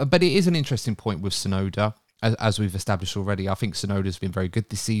 But it is an interesting point with Tsunoda. As we've established already, I think Tsunoda's been very good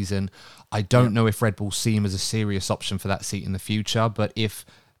this season. I don't know if Red Bull see him as a serious option for that seat in the future, but if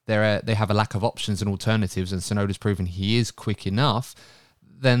they have a lack of options and alternatives and Tsunoda's proven he is quick enough,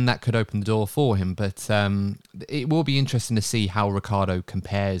 then that could open the door for him. But it will be interesting to see how Ricciardo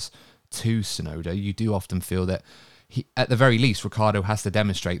compares to Tsunoda. You do often feel that, at the very least, Ricciardo has to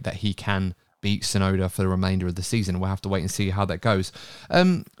demonstrate that he can beat Tsunoda for the remainder of the season. We'll have to wait and see how that goes.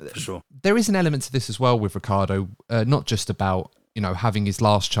 For sure. There is an element to this as well with Ricciardo, not just about having his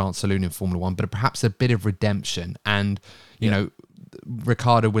last chance saloon in Formula One, but perhaps a bit of redemption. And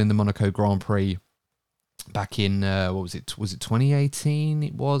Ricciardo winning the Monaco Grand Prix back in what was it? Was it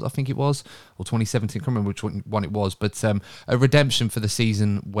 2018? I think it was, or 2017. I can't remember which one it was, but a redemption for the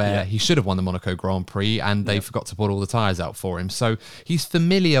season where he should have won the Monaco Grand Prix, and they forgot to put all the tyres out for him. So he's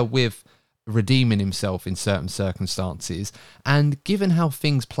familiar with redeeming himself in certain circumstances, and given how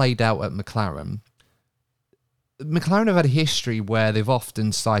things played out at McLaren have had a history where they've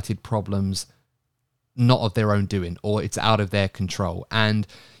often cited problems not of their own doing, or it's out of their control. And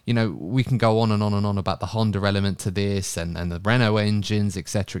we can go on and on and on about the Honda element to this and the Renault engines,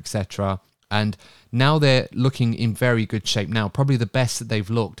 etc. And now they're looking in very good shape now, probably the best that they've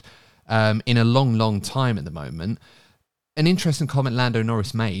looked in a long time at the moment. An interesting comment Lando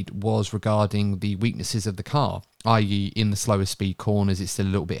Norris made was regarding the weaknesses of the car, i.e. in the slower speed corners, it's still a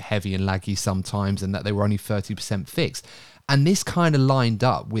little bit heavy and laggy sometimes, and that they were only 30% fixed. And this kind of lined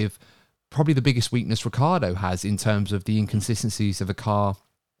up with probably the biggest weakness Ricciardo has in terms of the inconsistencies of a car.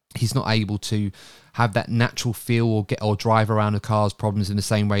 He's not able to have that natural feel or drive around a car's problems in the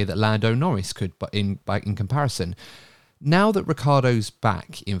same way that Lando Norris could, but in comparison. Now that Ricciardo's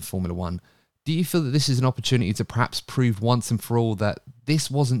back in Formula One, do you feel that this is an opportunity to perhaps prove once and for all that this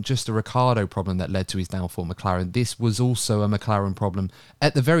wasn't just a Ricciardo problem that led to his downfall at McLaren? This was also a McLaren problem,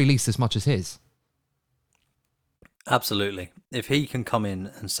 at the very least, as much as his. Absolutely. If he can come in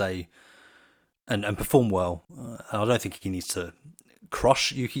and say, and perform well, I don't think he needs to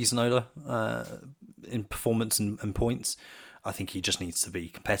crush Yuki Tsunoda in performance and points. I think he just needs to be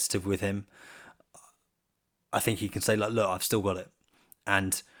competitive with him. I think he can say, look, I've still got it.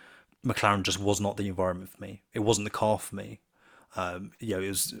 And McLaren just was not the environment for me. It wasn't the car for me. It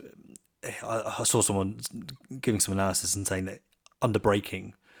was. I saw someone giving some analysis and saying that under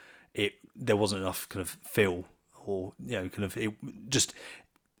braking, there wasn't enough kind of feel, or it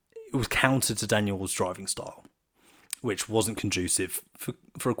was counter to Daniel's driving style. which wasn't conducive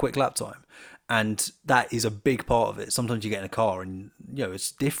for a quick lap time. And that is a big part of it. Sometimes you get in a car and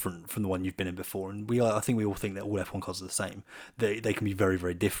it's different from the one you've been in before. And I think we all think that all F1 cars are the same. They can be very,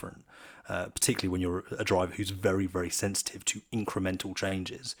 very different, particularly when you're a driver who's very, very sensitive to incremental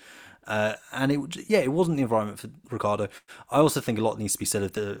changes. And it wasn't the environment for Ricciardo. I also think a lot needs to be said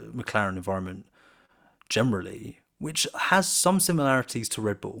of the McLaren environment generally, which has some similarities to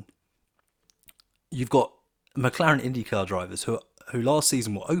Red Bull. You've got McLaren IndyCar drivers who last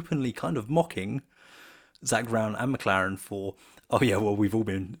season were openly kind of mocking Zach Brown and McLaren for, we've all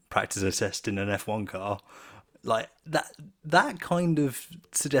been practice and test in an F1 car. Like that kind of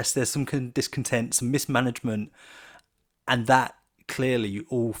suggests there's some discontent, some mismanagement, and that clearly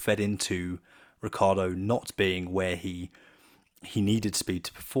all fed into Ricciardo not being where he needed to be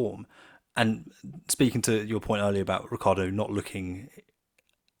to perform. And speaking to your point earlier about Ricciardo not looking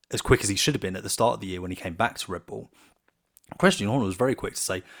as quick as he should have been at the start of the year when he came back to Red Bull, Christian Horner was very quick to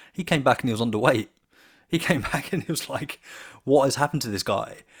say he came back and he was underweight. He came back and he was like, what has happened to this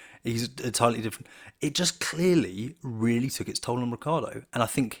guy? He's entirely different. It just clearly really took its toll on Ricciardo. And I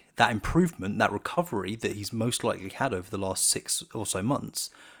think that improvement, that recovery that he's most likely had over the last 6 or so months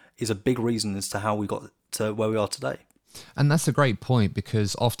is a big reason as to how we got to where we are today. And that's a great point,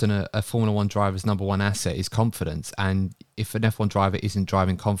 because often a Formula One driver's number one asset is confidence. And if an F1 driver isn't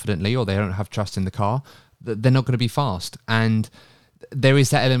driving confidently or they don't have trust in the car, they're not going to be fast. And there is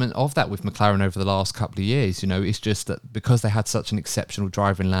that element of that with McLaren over the last couple of years. It's just that because they had such an exceptional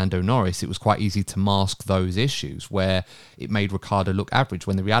driver in Lando Norris, it was quite easy to mask those issues where it made Ricciardo look average,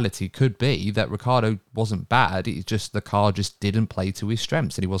 when the reality could be that Ricciardo wasn't bad. It's just the car just didn't play to his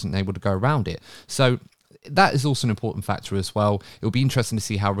strengths and he wasn't able to go around it. So that is also an important factor as well. It'll be interesting to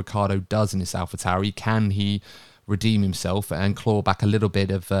see how Ricciardo does in this AlphaTauri. Can he redeem himself and claw back a little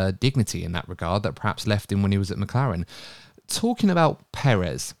bit of dignity in that regard that perhaps left him when he was at McLaren? Talking about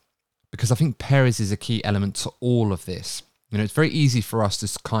Perez, because I think Perez is a key element to all of this. It's very easy for us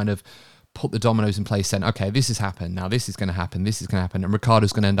to kind of put the dominoes in place saying, okay, this has happened, now this is going to happen, this is going to happen, and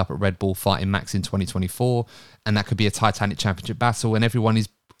Ricciardo's going to end up at Red Bull fighting Max in 2024, and that could be a Titanic championship battle, and everyone is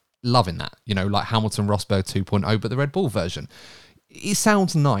loving that, like Hamilton Rosberg 2.0, but the Red Bull version. It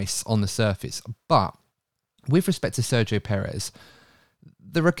sounds nice on the surface, but with respect to Sergio Perez,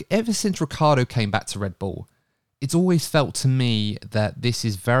 ever since Ricciardo came back to Red Bull, it's always felt to me that this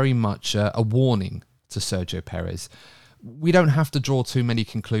is very much a warning to Sergio Perez. We don't have to draw too many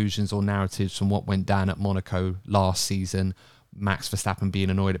conclusions or narratives from what went down at Monaco last season, Max Verstappen being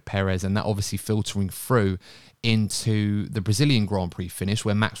annoyed at Perez, and that obviously filtering through into the Brazilian Grand Prix finish,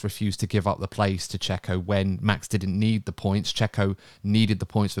 where Max refused to give up the place to Checo when Max didn't need the points. Checo needed the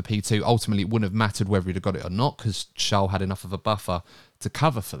points for P2. Ultimately, it wouldn't have mattered whether he'd have got it or not, because Charles had enough of a buffer to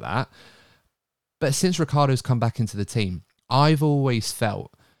cover for that. But since Ricciardo's come back into the team, I've always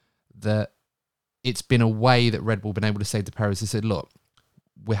felt that it's been a way that Red Bull have been able to say to Perez, they said, look,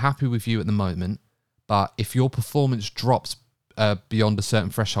 we're happy with you at the moment, but if your performance drops beyond a certain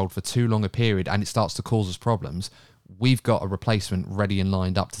threshold for too long a period and it starts to cause us problems, we've got a replacement ready and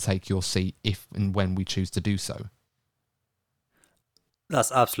lined up to take your seat if and when we choose to do so.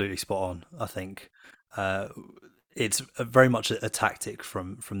 That's absolutely spot on, I think. It's very much a tactic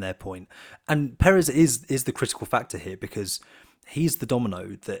from their point. And Perez is the critical factor here, because he's the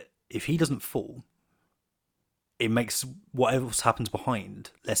domino that if he doesn't fall, it makes whatever else happens behind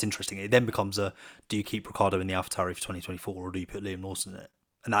less interesting. It then becomes do you keep Ricciardo in the AlphaTauri for 2024 or do you put Liam Lawson in it?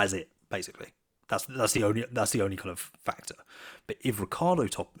 And that is it, basically. That's the only kind of factor. But if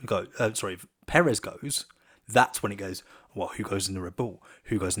if Perez goes, that's when it goes, well, who goes in the Red Bull?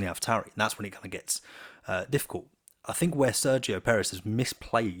 Who goes in the AlphaTauri? And that's when it kind of gets difficult. I think where Sergio Perez has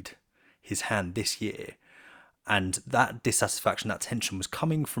misplayed his hand this year, and that dissatisfaction, that tension was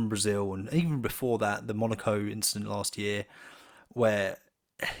coming from Brazil, and even before that, the Monaco incident last year, where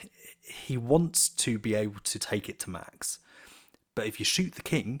he wants to be able to take it to Max. But if you shoot the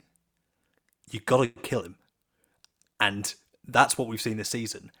king, you've got to kill him. And that's what we've seen this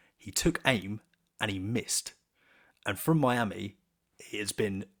season. He took aim and he missed. And from Miami, it's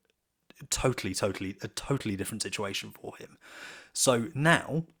been a totally different situation for him. So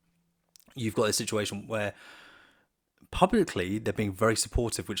now you've got a situation where publicly they're being very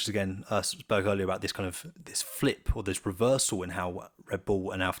supportive, which is, again, I spoke earlier about this kind of this flip or this reversal in how Red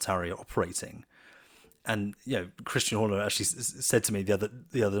Bull and AlphaTauri are operating. And Christian Horner actually said to me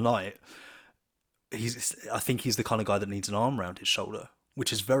the other night, I think he's the kind of guy that needs an arm around his shoulder,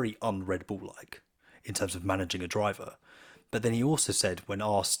 which is very un-Red Bull like in terms of managing a driver. But then he also said, when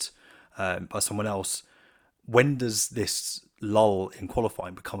asked by someone else, when does this lull in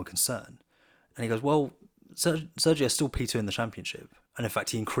qualifying become a concern? And he goes, well, Sergio is still P2 in the championship, and in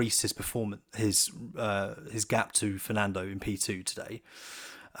fact, he increased his performance, his gap to Fernando in P2 today,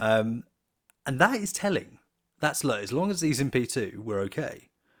 and that is telling. That's low. As long as he's in P2, we're okay.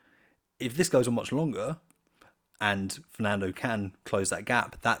 If this goes on much longer, and Fernando can close that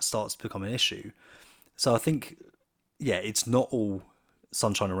gap, that starts to become an issue. So I think, yeah, it's not all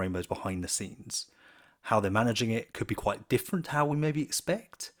sunshine and rainbows behind the scenes. How they're managing it could be quite different to how we maybe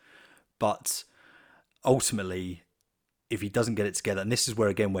expect, but ultimately, if he doesn't get it together, and this is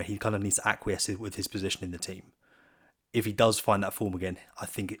where he kind of needs to acquiesce with his position in the team. If he does find that form again, I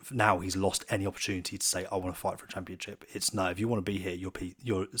think now he's lost any opportunity to say, I want to fight for a championship. It's no, if you want to be here,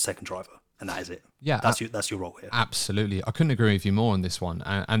 you're second driver, and that is it. Yeah, that's your role here. Absolutely. I couldn't agree with you more on this one.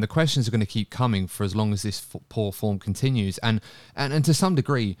 And the questions are going to keep coming for as long as this poor form continues. And to some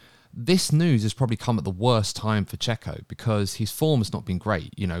degree, this news has probably come at the worst time for Checo because his form has not been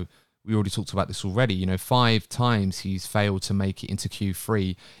great. You know, we already talked about this already. You know, 5 times he's failed to make it into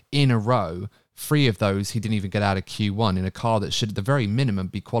Q3 in a row. 3 of those, he didn't even get out of Q1 in a car that should, at the very minimum,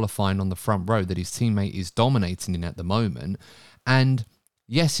 be qualifying on the front row that his teammate is dominating in at the moment. And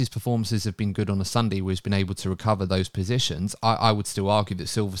yes, his performances have been good on a Sunday where he's been able to recover those positions. I would still argue that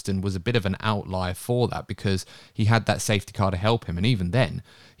Silverstone was a bit of an outlier for that because he had that safety car to help him. And even then,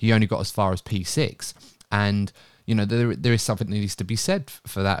 he only got as far as P6. And, you know, there is something that needs to be said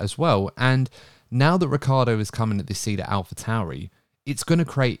for that as well. And now that Ricciardo is coming at this seat at AlphaTauri, it's going to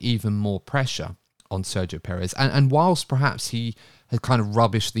create even more pressure on Sergio Perez. And whilst perhaps he has kind of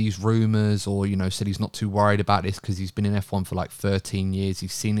rubbished these rumours or, you know, said he's not too worried about this because he's been in F1 for like 13 years,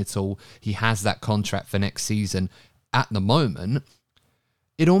 he's seen it all, he has that contract for next season at the moment,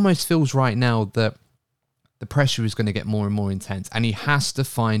 it almost feels right now that the pressure is going to get more and more intense and he has to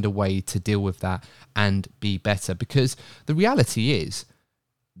find a way to deal with that and be better because the reality is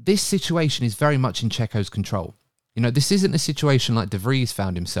this situation is very much in Checo's control. You know, this isn't a situation like De Vries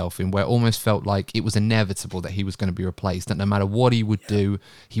found himself in where it almost felt like it was inevitable that he was going to be replaced, that no matter what he would do,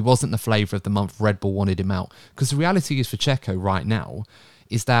 he wasn't the flavour of the month, Red Bull wanted him out. Because the reality is for Checo right now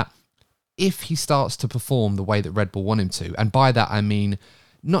is that if he starts to perform the way that Red Bull want him to, and by that I mean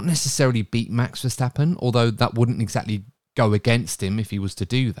not necessarily beat Max Verstappen, although that wouldn't exactly go against him if he was to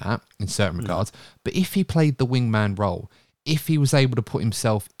do that in certain regards, but if he played the wingman role, if he was able to put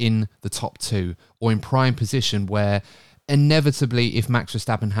himself in the top 2 or in prime position where inevitably if Max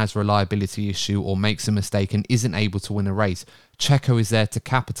Verstappen has a reliability issue or makes a mistake and isn't able to win a race, Checo is there to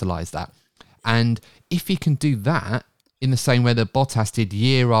capitalise that. And if he can do that in the same way that Bottas did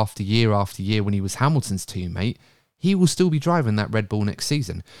year after year after year when he was Hamilton's teammate, he will still be driving that Red Bull next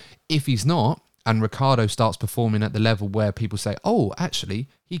season. If he's not, and Ricciardo starts performing at the level where people say, oh, actually,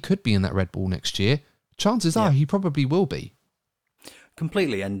 he could be in that Red Bull next year, chances are he probably will be.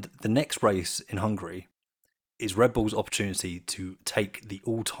 Completely. And the next race in Hungary is Red Bull's opportunity to take the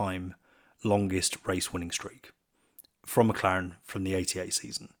all-time longest race winning streak from McLaren from the 88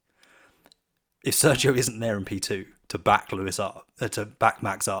 season. If Sergio isn't there in P2 to back to back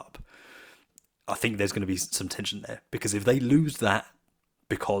Max up, I think there's going to be some tension there. Because if they lose that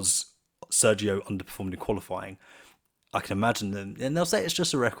because Sergio underperformed in qualifying, I can imagine them, and they'll say it's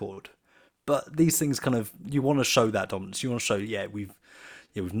just a record. But these things kind of, you want to show that dominance. You want to show,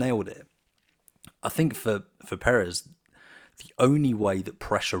 we've nailed it. I think for Perez, the only way that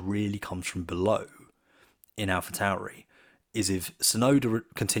pressure really comes from below in AlphaTauri is if Tsunoda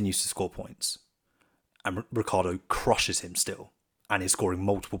continues to score points and Ricciardo crushes him still and is scoring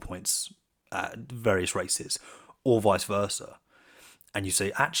multiple points at various races, or vice versa. And you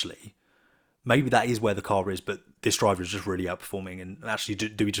say, actually, maybe that is where the car is, but this driver is just really outperforming, and actually,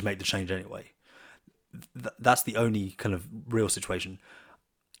 do we just make the change anyway? That's the only kind of real situation.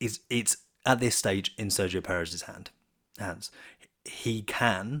 It's at this stage in Sergio Perez's hands. He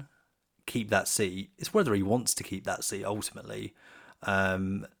can keep that seat. It's whether he wants to keep that seat ultimately.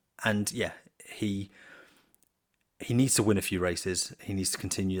 He needs to win a few races. He needs to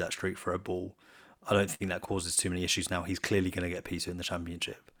continue that streak for a ball. I don't think that causes too many issues now. He's clearly going to get P2 in the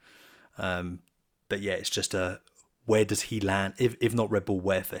championship. But yeah, it's just where does he land? If not Red Bull,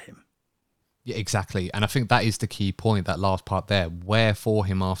 where for him? Yeah, exactly. And I think that is the key point, that last part there. Where for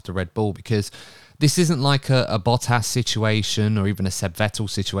him after Red Bull? Because this isn't like a Bottas situation or even a Seb Vettel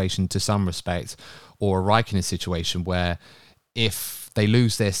situation to some respect, or a Raikkonen situation where if they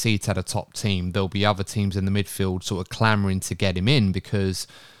lose their seat at a top team, there'll be other teams in the midfield sort of clamouring to get him in because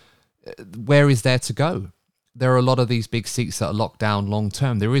where is there to go? There are a lot of these big seats that are locked down long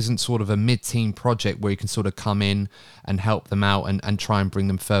term. There isn't sort of a mid-team project where you can sort of come in and help them out and try and bring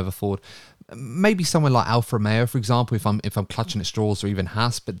them further forward. maybe somewhere like Alfa Romeo, for example, if I'm clutching at straws, or even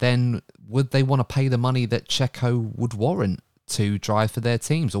Haas, but then would they want to pay the money that Checo would warrant to drive for their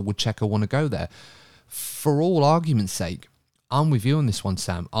teams, or would Checo want to go there? For all argument's sake, I'm with you on this one,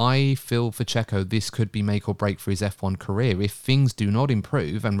 Sam. I feel for Checo, this could be make or break for his F1 career. If things do not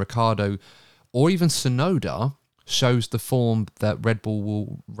improve and Ricciardo or even Tsunoda shows the form that Red Bull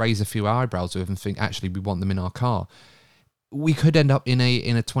will raise a few eyebrows with and think, actually, we want them in our car, we could end up in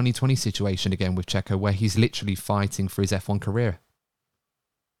a 2020 situation again with Checo, where he's literally fighting for his F1 career.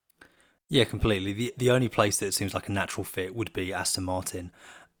 Yeah, completely. The only place that seems like a natural fit would be Aston Martin,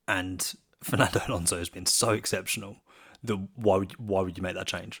 and Fernando Alonso has been so exceptional that why would you make that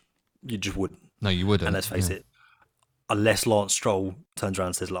change? You just wouldn't. No, you wouldn't. And let's face it, unless Lance Stroll turns around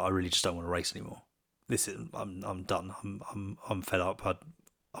and says, "Like, I really just don't want to race anymore. I'm done. I'm fed up.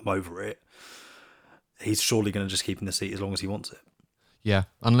 I'm over it." He's surely going to just keep in the seat as long as he wants it. Yeah,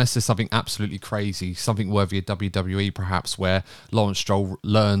 unless there's something absolutely crazy, something worthy of WWE perhaps, where Lawrence Stroll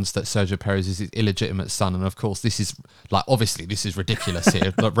learns that Sergio Perez is his illegitimate son. And of course, this is, like, obviously this is ridiculous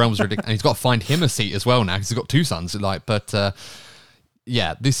here. Like, realms ridiculous. And he's got to find him a seat as well now, because he's got two sons.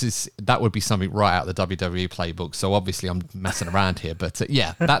 Yeah, that would be something right out of the WWE playbook. So obviously I'm messing around here, but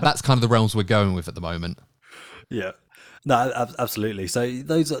that's kind of the realms we're going with at the moment. Yeah, no, absolutely. So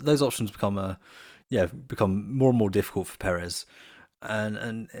those options become more and more difficult for Perez.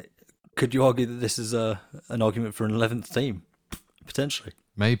 And could you argue that this is an argument for an 11th team? Potentially.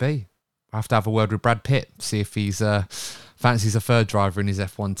 Maybe. I have to have a word with Brad Pitt, see if he's fancies a third driver in his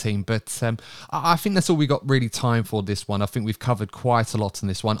F1 team. But I think that's all we got really time for this one. I think we've covered quite a lot on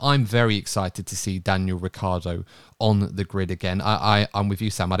this one. I'm very excited to see Daniel Ricciardo on the grid again. I'm with you,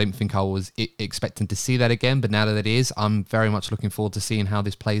 Sam. I didn't think I was expecting to see that again, but now that it is, I'm very much looking forward to seeing how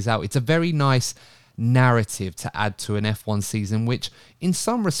this plays out. It's a very nice narrative to add to an F1 season, which in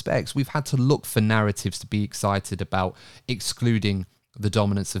some respects we've had to look for narratives to be excited about, excluding the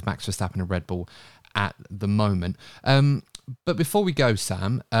dominance of Max Verstappen and Red Bull at the moment. But before we go,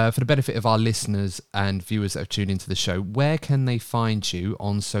 Sam, for the benefit of our listeners and viewers that have tuned into the show, where can they find you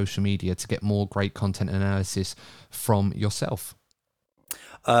on social media to get more great content and analysis from yourself?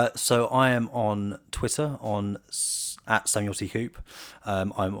 So I am on Twitter at Samuel T. Coop.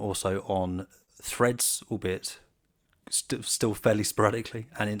 I'm also on Threads, albeit still fairly sporadically,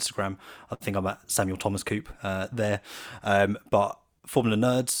 and Instagram. I think I'm at Samuel Thomas Coop there. But Formula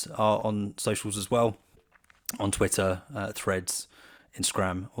Nerds are on socials as well, on Twitter, Threads,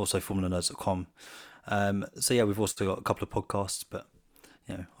 Instagram, also formulanerds.com. So yeah, we've also got a couple of podcasts, but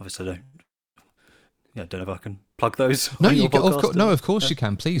obviously I don't know if I can plug those. No, of course you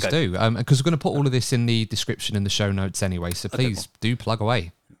can. Please do, because we're going to put all of this in the description in the show notes anyway. So please do plug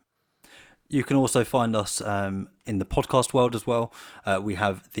away. You can also find us in the podcast world as well. We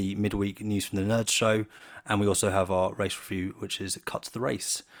have the midweek News from the Nerds show, and we also have our race review, which is Cut to the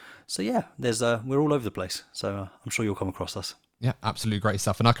Race. So yeah, we're all over the place. So I'm sure you'll come across us. Yeah, absolutely great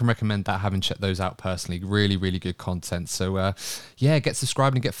stuff. And I can recommend that, having checked those out personally. Really, really good content. So get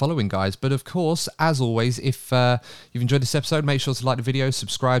subscribed and get following, guys. But of course, as always, if you've enjoyed this episode, make sure to like the video,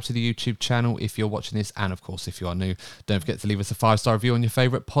 subscribe to the YouTube channel if you're watching this. And of course, if you are new, don't forget to leave us a 5-star review on your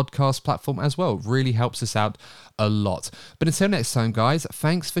favourite podcast platform as well. It really helps us out a lot. But until next time, guys,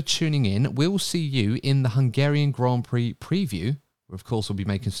 thanks for tuning in. We'll see you in the Hungarian Grand Prix preview. Of course, we'll be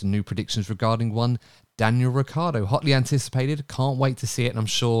making some new predictions regarding one Daniel Ricciardo. Hotly anticipated. Can't wait to see it, and I'm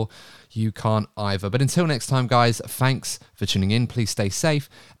sure you can't either. But until next time, guys, thanks for tuning in. Please stay safe,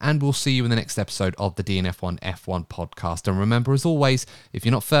 and we'll see you in the next episode of the DNF1 F1 podcast. And remember, as always, if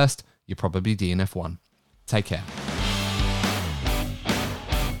you're not first, you're probably DNF1. Take care.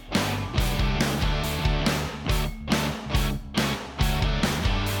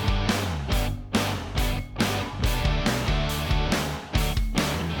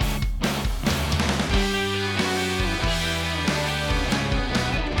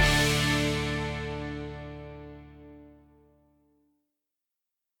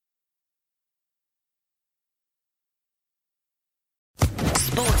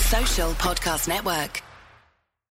 Social Podcast Network.